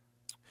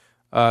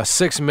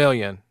 $6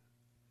 million,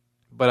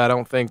 but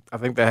I think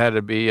that had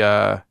to be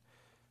that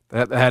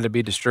had to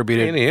be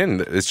distributed. In the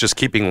end, it's just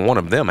keeping one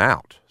of them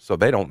out, so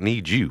they don't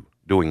need you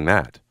doing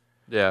that.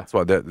 Yeah, that's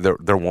why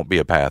there won't be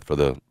a path for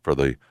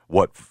the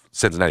what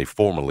Cincinnati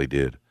formerly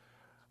did.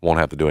 Won't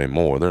have to do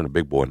anymore. They're in a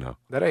big boy now.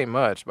 That ain't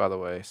much, by the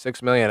way.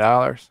 $6 million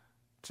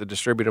to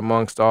distribute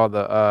amongst all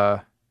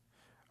the.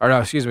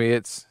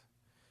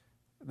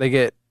 They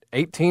get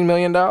 $18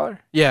 million.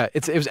 Yeah,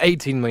 it was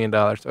 $18 million.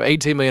 So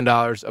 $18 million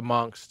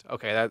amongst.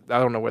 Okay, I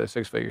don't know where the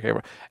six figure came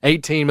from.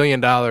 $18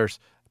 million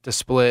to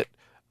split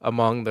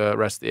among the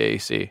rest of the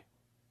AAC.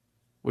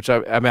 Which I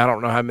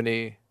don't know how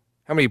many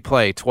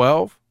play.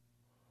 12.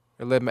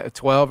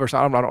 12 or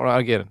something. I don't know.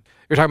 Again,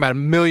 you're talking about $1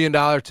 million,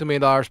 $2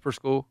 million per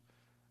school.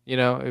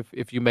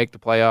 If you make the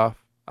playoff,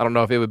 I don't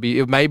know if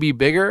it may be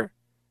bigger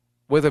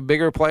with a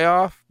bigger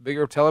playoff,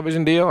 bigger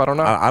television deal. I don't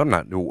know. I'm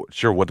not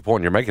sure what the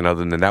point you're making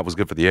other than that was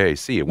good for the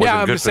AAC. It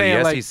wasn't good for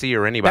the SEC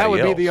or anybody else.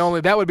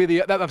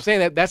 I'm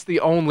saying that's the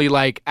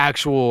only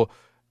actual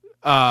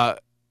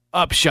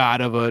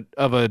upshot of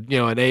an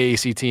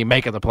AAC team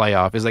making the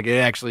playoff is it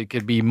actually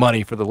could be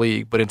money for the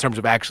league. But in terms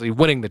of actually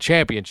winning the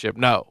championship,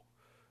 no.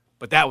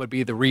 But that would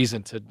be the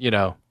reason to,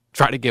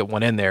 try to get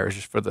one in there is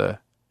just for the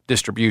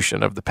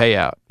distribution of the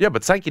payout. Yeah,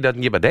 but Sankey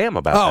doesn't give a damn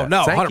about that. Oh,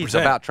 no, Sankey's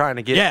 100%. about trying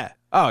to get. Yeah.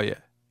 Oh, yeah.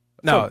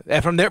 No,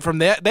 and from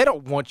there, they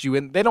don't want you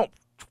in. They don't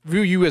view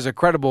you as a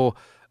credible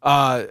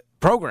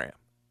program.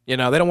 They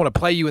don't want to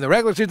play you in the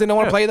regular season. They don't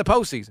want to play in the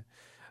postseason.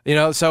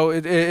 So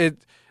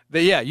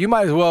you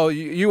might as well.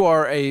 You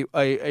are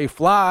a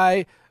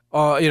fly,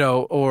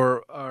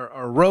 or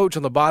a roach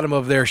on the bottom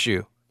of their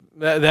shoe.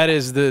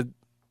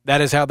 That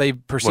is how they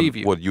perceive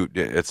you. Well,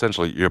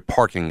 you're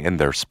parking in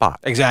their spot.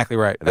 Exactly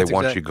right. They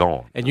want you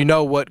gone. And you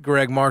know what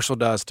Greg Marshall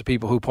does to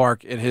people who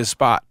park in his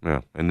spot.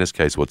 Yeah. In this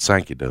case, what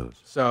Sankey does.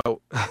 So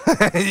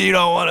you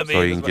don't want to be.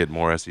 So you can get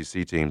more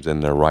SEC teams in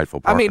their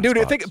rightful parking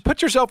spots.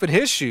 Put yourself in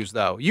his shoes,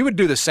 though. You would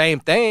do the same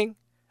thing.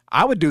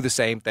 I would do the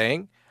same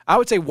thing. I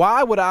would say,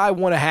 why would I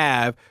want to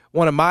have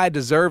one of my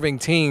deserving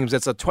teams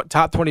that's a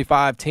top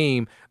 25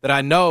 team that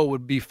I know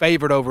would be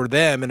favored over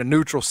them in a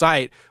neutral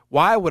site?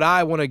 Why would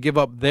I want to give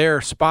up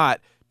their spot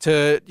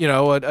to,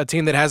 a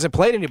team that hasn't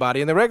played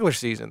anybody in the regular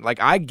season?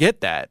 I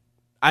get that.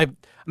 I'm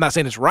not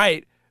saying it's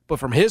right, but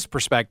from his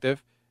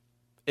perspective,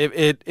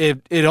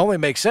 it only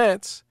makes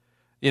sense.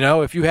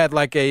 If you had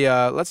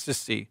let's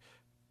just see,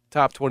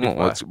 top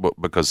 25. Well,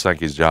 because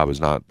Sankey's job is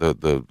not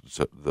the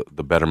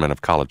betterment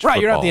of college football.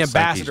 Right, you're not the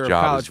ambassador of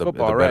college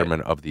football, the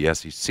betterment of the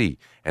SEC.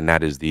 And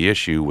that is the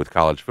issue with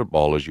college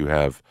football is you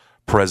have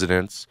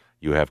presidents,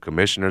 you have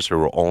commissioners who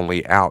are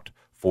only out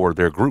for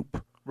their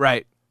group.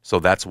 Right. So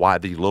that's why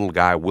the little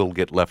guy will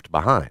get left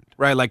behind.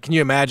 Right, can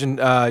you imagine,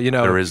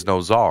 There is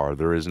no czar.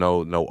 There is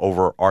no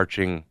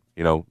overarching,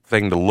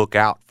 thing to look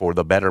out for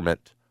the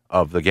betterment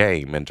of the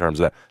game in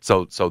terms of that.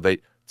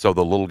 So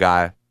the little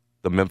guy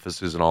the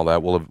Memphises and all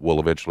that will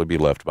eventually be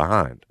left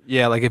behind.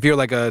 Yeah, like if you're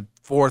like a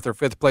 4th or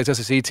 5th place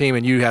SEC team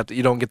and you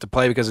don't get to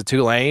play because of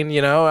Tulane,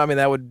 I mean,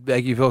 that would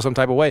make you feel some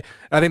type of way.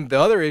 I think the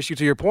other issue,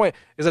 to your point,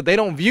 is that they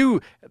don't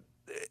view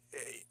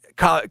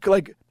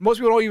like most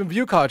people don't even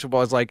view college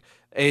football as like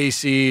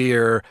AC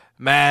or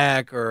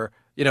MAC or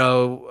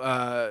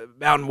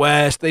Mountain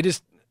West.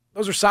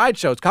 Those are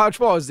sideshows. College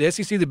football is the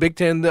SEC, the Big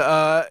Ten, to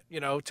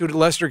a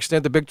lesser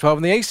extent the Big 12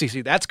 and the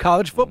ACC. That's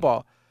college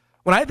football.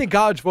 When I think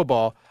college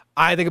football,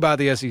 I think about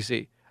the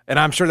SEC, and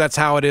I'm sure that's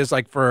how it is.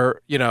 Like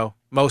for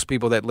most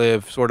people that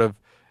live sort of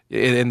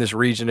in this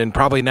region, and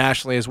probably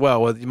nationally as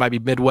well. Well, you might be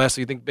Midwest,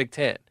 so you think Big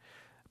Ten,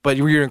 but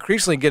you're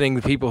increasingly getting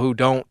the people who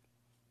don't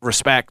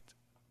respect,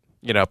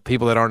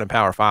 people that aren't in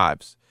Power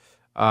Fives,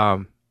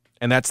 and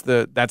that's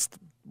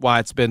why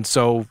it's been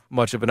so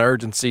much of an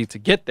urgency to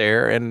get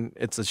there, and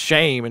it's a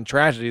shame and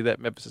tragedy that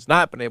Memphis has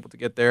not been able to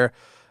get there.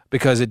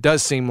 Because it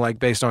does seem like,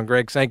 based on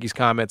Greg Sankey's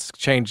comments,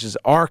 changes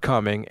are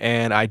coming,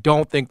 and I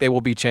don't think they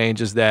will be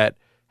changes that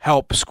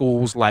help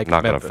schools like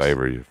Memphis. Not going to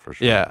favor you, for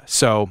sure. Yeah,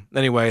 so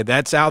anyway,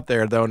 that's out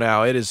there, though,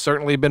 now. It has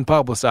certainly been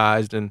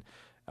publicized, and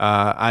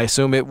I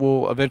assume it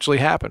will eventually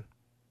happen.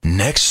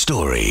 Next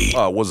story.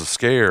 Was a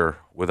scare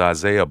with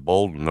Isaiah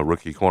Bolden, the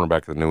rookie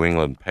cornerback of the New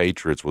England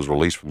Patriots, was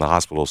released from the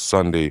hospital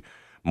Sunday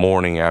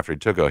morning after he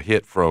took a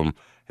hit from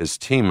his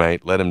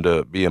teammate, led him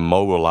to be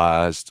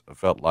immobilized.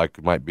 Felt like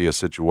it might be a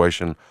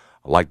situation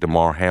like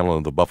DeMar Hamlin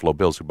of the Buffalo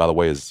Bills, who, by the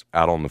way, is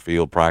out on the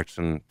field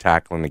practicing,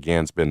 tackling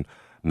again. It's been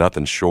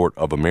nothing short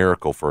of a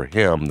miracle for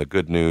him. The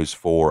good news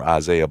for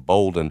Isaiah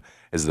Bolden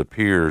is it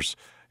appears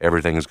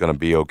everything is going to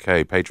be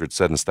okay. Patriots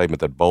said in a statement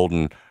that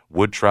Bolden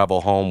would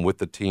travel home with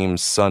the team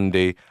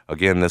Sunday.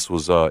 Again, this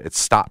was it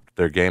stopped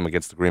their game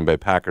against the Green Bay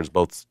Packers.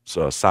 Both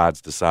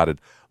sides decided,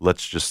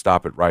 let's just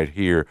stop it right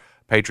here.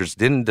 Patriots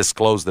didn't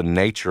disclose the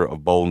nature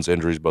of Bolden's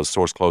injuries, but a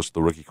source close to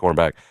the rookie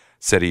cornerback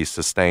said he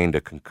sustained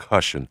a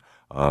concussion.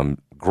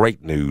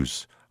 Great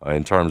news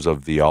in terms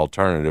of the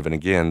alternative. And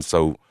again,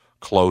 so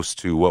close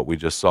to what we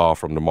just saw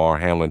from DeMar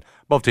Hamlin.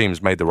 Both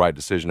teams made the right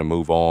decision to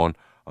move on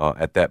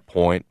at that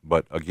point.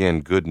 But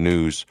again, good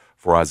news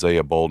for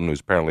Isaiah Bolden,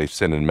 who's apparently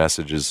sending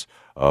messages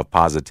of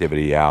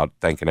positivity out,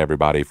 thanking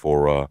everybody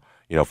for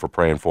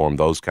praying for him,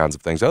 those kinds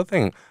of things. The other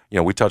thing,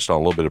 we touched on a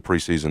little bit of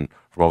preseason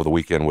from over the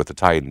weekend with the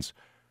Titans.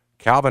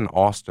 Calvin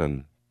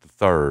Austin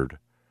III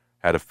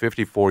had a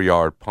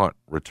 54-yard punt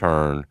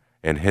return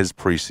in his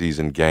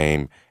preseason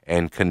game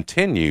and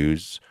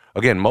continues.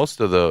 Again, most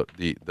of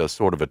the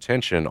sort of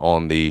attention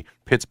on the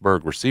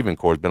Pittsburgh receiving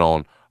corps has been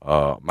on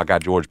my guy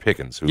George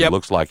Pickens, who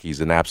looks like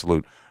he's an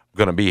absolute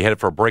going to be headed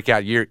for a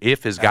breakout year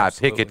if his guy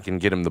Pickett can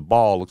get him the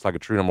ball. Looks like a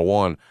true number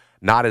one.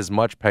 Not as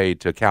much paid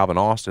to Calvin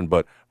Austin,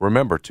 but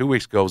remember, 2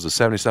 weeks ago was a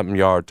 70-something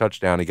yard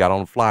touchdown. He got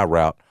on a fly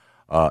route,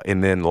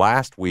 and then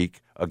last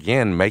week,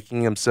 again,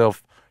 making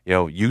himself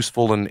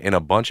useful in a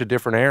bunch of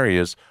different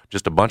areas,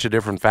 just a bunch of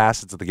different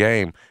facets of the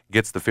game,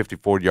 gets the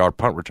 54-yard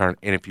punt return.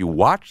 And if you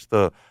watch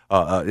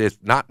it's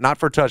not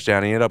for a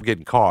touchdown, he ended up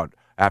getting caught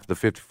after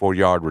the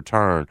 54-yard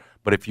return.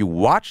 But if you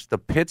watch the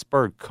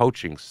Pittsburgh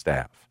coaching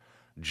staff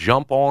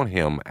jump on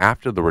him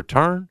after the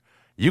return,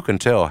 you can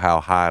tell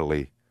how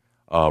highly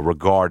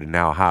regarded and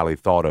how highly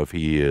thought of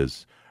he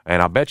is.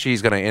 And I bet you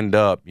he's going to end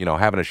up,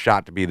 having a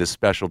shot to be this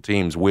special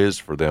teams whiz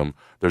for them.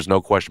 There's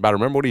no question about it.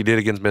 Remember what he did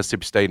against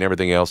Mississippi State and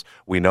everything else?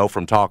 We know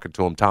from talking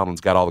to him,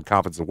 Tomlin's got all the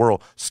confidence in the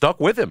world. Stuck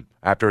with him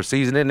after a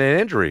season in an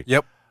injury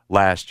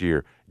last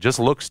year. Just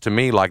looks to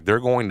me like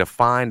they're going to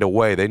find a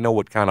way. They know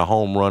what kind of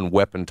home run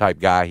weapon type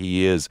guy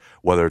he is,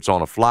 whether it's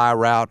on a fly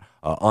route,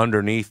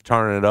 underneath,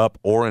 turning it up,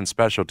 or in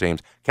special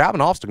teams.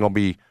 Calvin Austin going to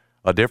be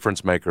a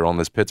difference maker on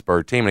this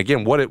Pittsburgh team. And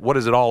again, what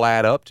does it all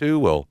add up to?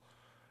 Well,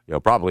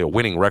 probably a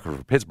winning record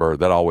for Pittsburgh.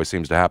 That always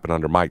seems to happen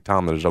under Mike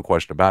Tomlin. There's no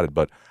question about it.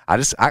 But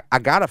I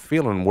got a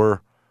feeling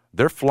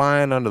they're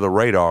flying under the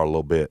radar a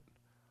little bit,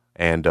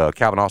 and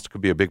Calvin Austin could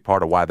be a big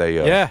part of why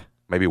they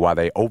maybe why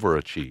they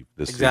overachieved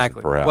this season,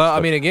 perhaps. Well, I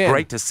mean, again,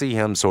 great to see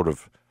him sort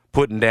of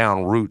putting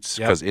down roots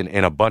because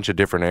in a bunch of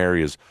different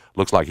areas,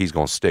 looks like he's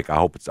going to stick. I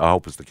hope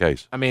it's the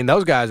case. I mean,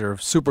 those guys are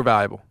super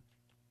valuable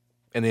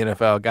in the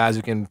NFL. Guys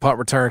who can punt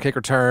return, kick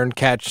return,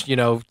 catch,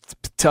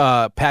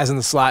 pass in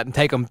the slot and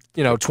take them,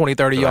 20,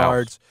 30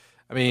 yards.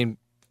 I mean,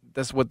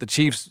 that's what the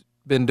Chiefs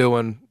been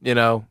doing,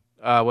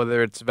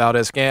 whether it's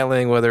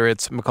Valdez-Scantling, whether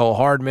it's McCole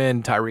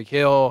Hardman, Tyreek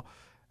Hill,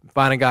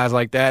 finding guys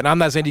like that. And I'm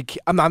not saying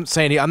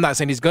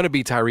he's going to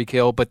be Tyreek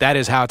Hill, but that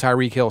is how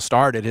Tyreek Hill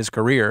started his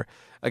career.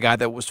 A guy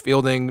that was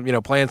fielding,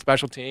 playing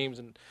special teams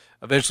and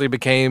eventually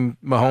became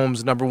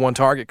Mahomes' number one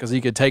target because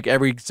he could take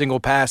every single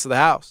pass to the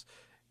house.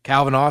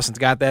 Calvin Austin's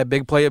got that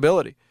big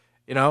playability,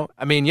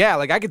 I mean,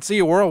 I could see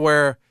a world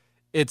where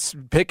it's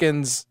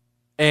Pickens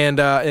and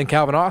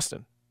Calvin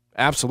Austin,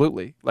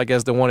 absolutely, like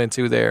as the 1 and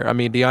 2 there. I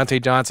mean,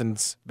 Deontay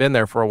Johnson's been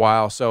there for a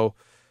while, so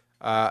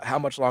how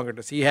much longer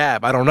does he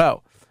have? I don't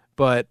know,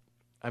 but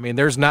I mean,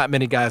 there's not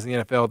many guys in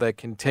the NFL that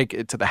can take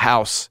it to the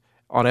house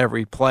on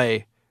every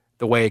play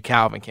the way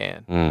Calvin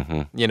can.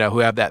 Mm-hmm. Who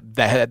have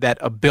that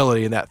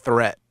ability and that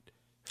threat.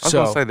 I was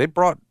going to say they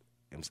brought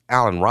it was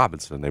Allen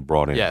Robinson they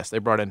brought in. Yes, they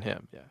brought in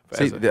him. Yeah.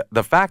 See,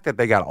 the fact that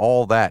they got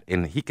all that,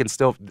 and he can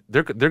still –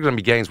 there are going to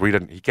be games where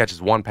he catches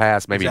one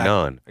pass, maybe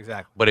none.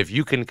 Exactly. But if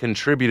you can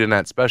contribute in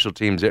that special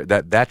teams,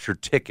 that's your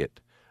ticket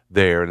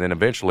there. And then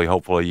eventually,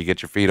 hopefully, you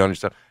get your feet on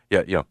yourself.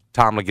 Yeah,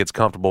 Tomlin gets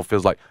comfortable,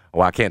 feels like,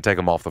 well, I can't take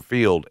him off the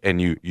field,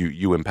 and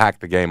you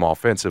impact the game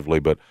offensively.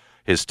 But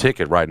his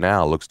ticket right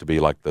now looks to be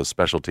like the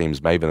special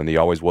teams maven, and he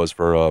always was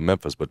for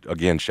Memphis. But,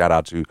 again, shout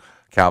out to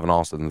Calvin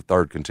Austin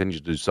III,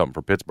 continues to do something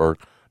for Pittsburgh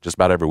just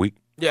about every week.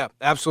 Yeah,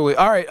 absolutely.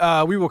 All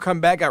right, we will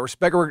come back. Got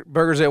Respect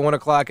Burgers at 1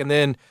 o'clock, and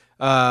then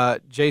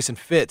Jason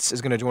Fitz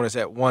is going to join us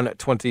at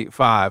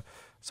 1:25.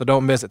 So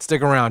don't miss it.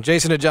 Stick around.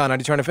 Jason and John,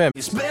 90 Turn FM.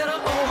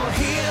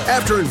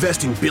 After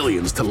investing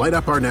billions to light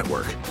up our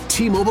network,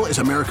 T-Mobile is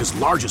America's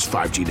largest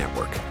 5G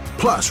network.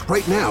 Plus,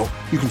 right now,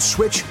 you can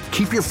switch,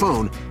 keep your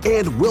phone,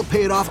 and we'll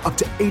pay it off up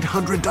to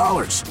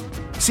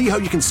 $800. See how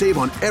you can save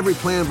on every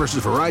plan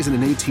versus Verizon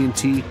and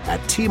AT&T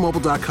at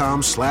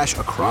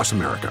T-Mobile.com/across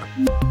America.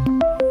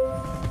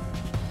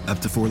 Up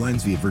to 4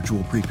 lines via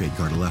virtual prepaid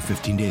card. Allow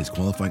 15 days.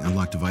 Qualifying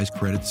unlocked device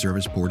credit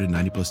service ported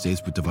 90-plus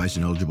days with device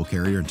and eligible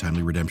carrier and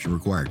timely redemption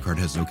required. Card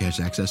has no cash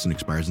access and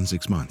expires in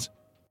 6 months.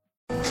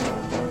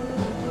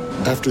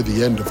 After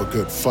the end of a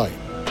good fight,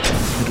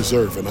 you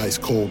deserve an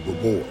ice-cold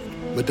reward.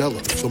 Modelo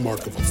is the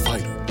mark of a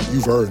fighter.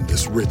 You've earned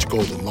this rich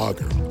golden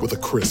lager with a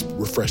crisp,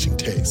 refreshing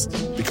taste.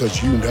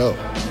 Because you know,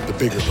 the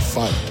bigger the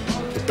fight,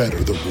 the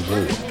better the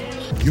reward.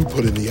 You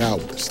put in the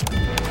hours,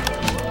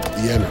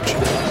 the energy,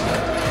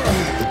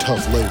 the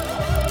tough labor.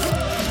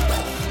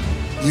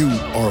 You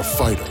are a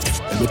fighter,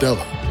 and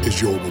Modelo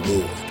is your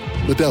reward.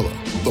 Modelo,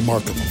 the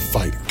mark of a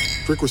fighter.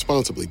 Drink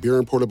responsibly. Beer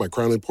imported by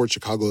Crown Imports,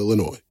 Chicago,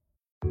 Illinois.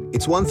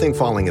 It's one thing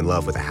falling in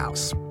love with a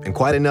house, and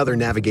quite another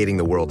navigating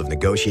the world of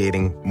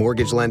negotiating,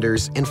 mortgage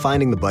lenders, and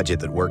finding the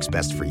budget that works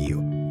best for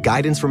you.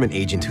 Guidance from an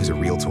agent who's a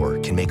Realtor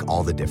can make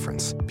all the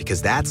difference,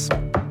 because that's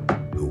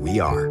who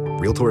we are.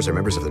 Realtors are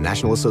members of the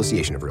National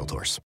Association of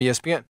Realtors.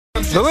 ESPN.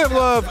 The Live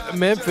Love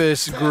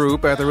Memphis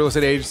group at the real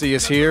estate agency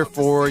is here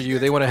for you.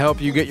 They want to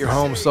help you get your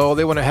home sold.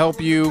 They want to help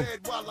you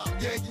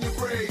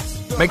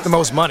make the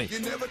most money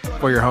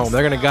for your home.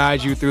 They're going to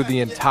guide you through the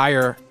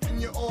entire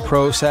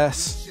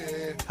process,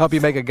 help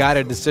you make a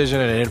guided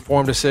decision and an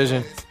informed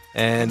decision,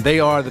 and they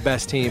are the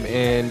best team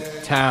in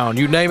town.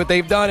 You name it,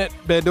 they've done it.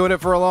 Been doing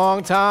it for a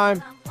long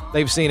time.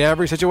 They've seen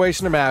every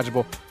situation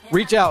imaginable.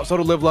 Reach out, so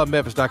to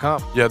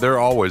livelovememphis.com. Yeah, they're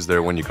always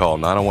there when you call.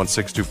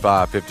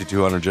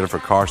 901-625-5200. Jennifer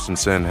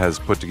Carstensen has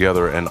put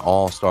together an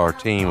all-star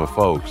team of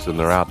folks, and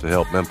they're out to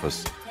help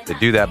Memphis. They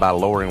do that by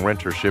lowering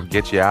rentership,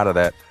 get you out of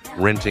that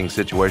renting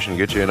situation,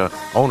 get you in an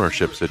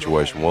ownership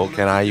situation. Well,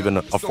 can I even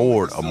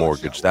afford a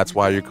mortgage? That's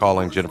why you're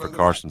calling Jennifer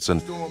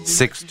Carstensen,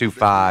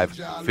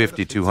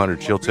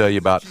 625-5200. She'll tell you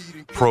about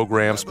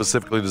programs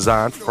specifically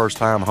designed for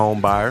first-time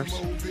home buyers.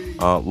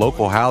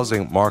 Local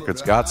housing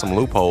market's got some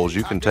loopholes.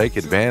 You can take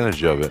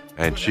advantage of it,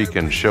 and she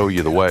can show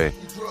you the way,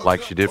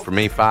 like she did for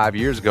me 5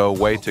 years ago,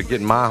 way to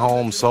getting my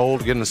home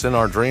sold, getting us in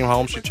our dream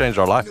home. She changed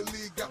our life,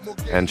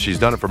 and she's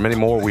done it for many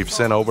more. We've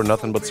sent over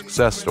nothing but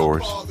success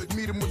stories.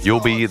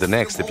 You'll be the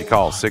next if you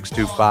call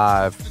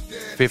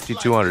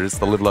 625-5200. It's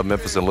the Live Love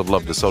Memphis and Live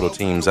Love DeSoto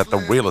teams at the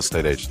real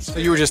estate agency. So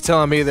you were just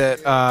telling me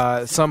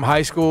that some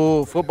high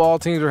school football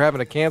teams are having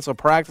to cancel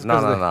practice? No,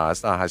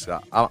 it's not high school.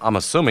 I'm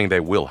assuming they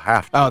will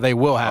have to. Oh, they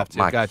will have to.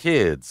 My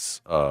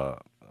kids'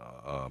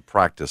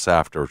 practice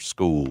after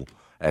school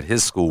at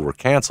his school were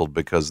canceled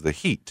because of the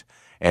heat.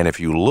 And if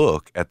you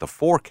look at the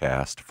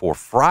forecast for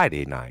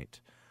Friday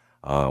night,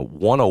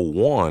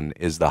 101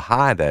 is the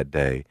high that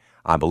day.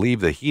 I believe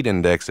the heat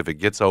index, if it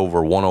gets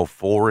over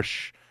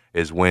 104-ish,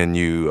 is when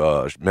you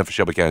Memphis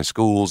Shelby County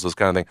schools, this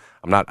kind of thing.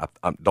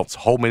 Don't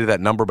hold me to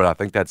that number, but I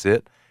think that's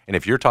it. And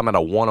if you're talking about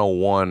a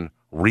 101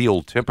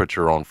 real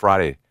temperature on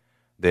Friday,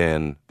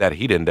 then that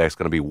heat index is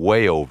going to be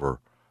way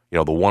over,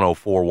 the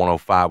 104,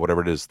 105,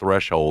 whatever it is,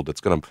 threshold. That's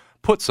going to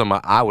put some,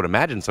 I would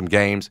imagine, some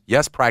games.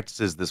 Yes,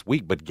 practices this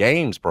week, but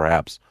games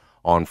perhaps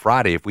on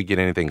Friday, if we get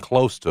anything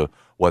close to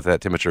what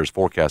that temperature is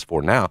forecast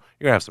for now,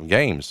 you're going to have some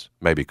games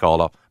maybe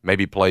called off,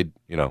 maybe played,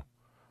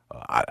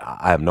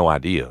 I have no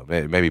idea.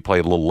 Maybe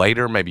played a little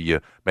later, maybe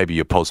you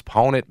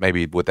postpone it,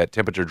 maybe with that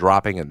temperature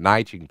dropping at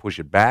night, you can push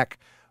it back,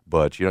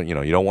 but you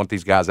don't want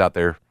these guys out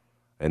there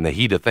in the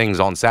heat of things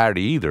on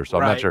Saturday either, so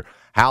I'm not sure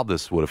how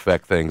this would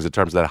affect things in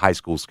terms of that high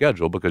school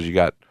schedule because you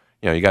got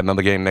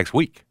another game next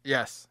week.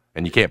 Yes.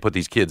 And you can't put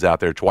these kids out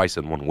there twice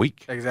in 1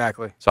 week.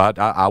 Exactly. So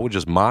I would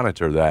just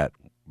monitor that,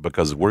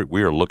 because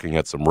we are looking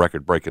at some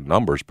record-breaking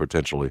numbers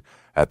potentially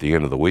at the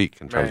end of the week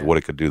in terms of what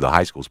it could do to the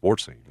high school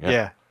sports scene.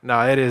 Yeah.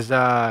 No, it is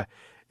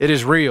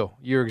real.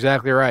 You're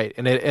exactly right,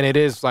 and it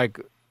is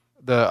like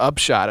the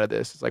upshot of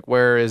this. It's like,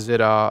 where is it?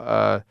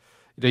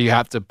 Do you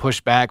have to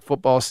push back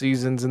football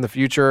seasons in the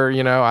future?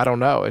 I don't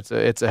know. It's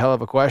a hell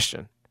of a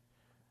question.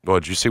 Well,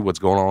 did you see what's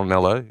going on in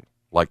L.A.?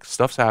 Like,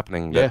 stuff's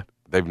happening that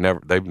they've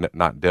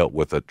not dealt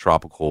with a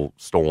tropical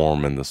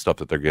storm and the stuff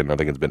that they're getting. I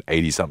think it's been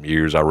 80-something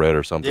years, I read,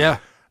 or something. Yeah.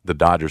 The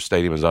Dodger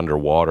Stadium is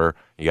underwater.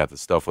 You got the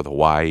stuff with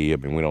Hawaii. I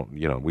mean, we don't,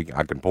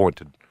 I can point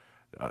to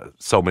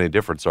so many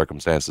different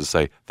circumstances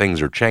say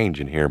things are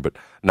changing here. But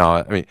no,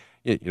 I mean,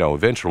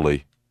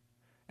 eventually,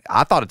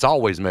 I thought it's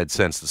always made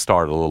sense to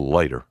start a little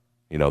later,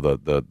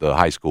 the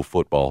high school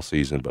football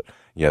season. But,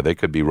 yeah, they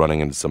could be running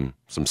into some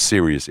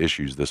serious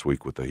issues this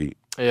week with the heat.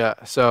 Yeah,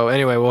 so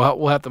anyway,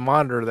 we'll have to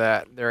monitor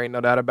that. There ain't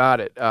no doubt about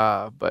it,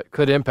 but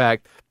could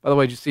impact. By the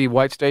way, did you see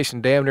White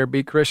Station damn near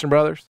beat Christian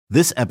Brothers?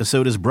 This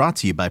episode is brought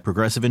to you by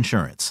Progressive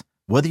Insurance.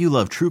 Whether you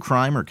love true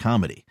crime or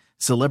comedy,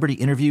 celebrity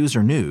interviews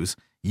or news,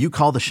 you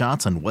call the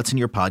shots on what's in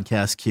your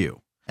podcast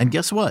queue. And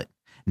guess what?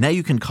 Now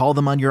you can call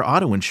them on your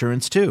auto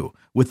insurance too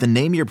with the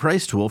Name Your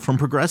Price tool from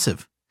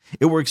Progressive.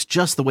 It works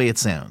just the way it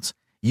sounds.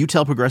 You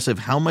tell Progressive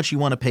how much you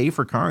want to pay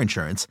for car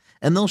insurance,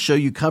 and they'll show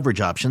you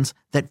coverage options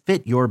that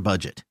fit your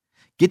budget.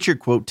 Get your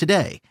quote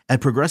today at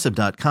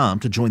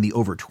Progressive.com to join the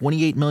over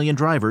 28 million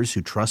drivers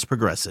who trust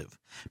Progressive.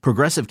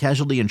 Progressive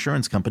Casualty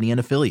Insurance Company and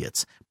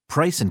Affiliates.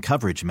 Price and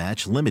coverage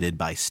match limited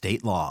by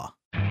state law.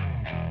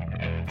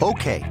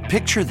 Okay,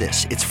 picture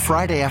this. It's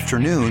Friday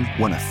afternoon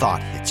when a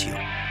thought hits you.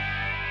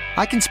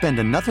 I can spend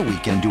another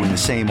weekend doing the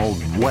same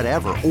old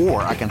whatever,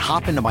 or I can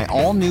hop into my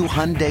all-new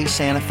Hyundai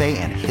Santa Fe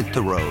and hit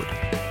the road.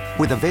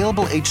 With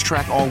available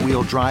H-Track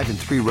all-wheel drive and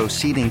 3-row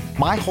seating,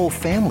 my whole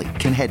family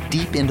can head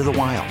deep into the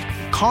wild.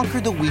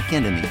 Conquer the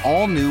weekend in the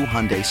all-new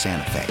Hyundai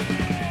Santa Fe.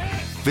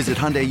 Visit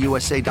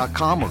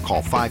HyundaiUSA.com or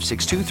call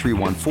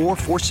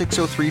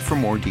 562-314-4603 for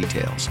more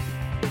details.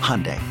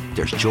 Hyundai,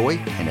 there's joy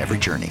in every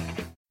journey.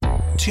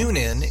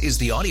 TuneIn is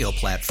the audio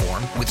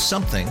platform with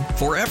something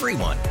for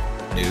everyone.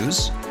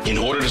 News. In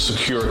order to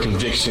secure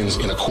convictions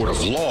in a court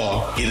of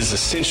law, it is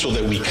essential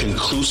that we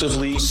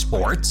conclusively.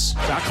 Sports.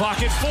 Shot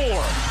clock at 4.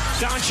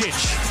 Doncic.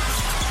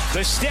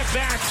 The step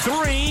back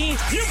 3.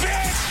 You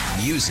bet.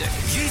 Music.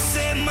 You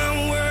set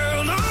my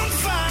world on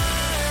fire.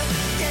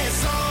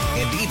 Yes,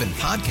 and even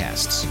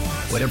podcasts.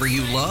 Whatever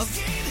you love,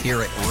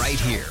 hear it right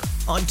here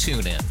on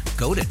TuneIn.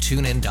 Go to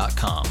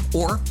TuneIn.com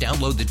or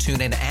download the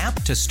TuneIn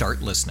app to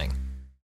start listening.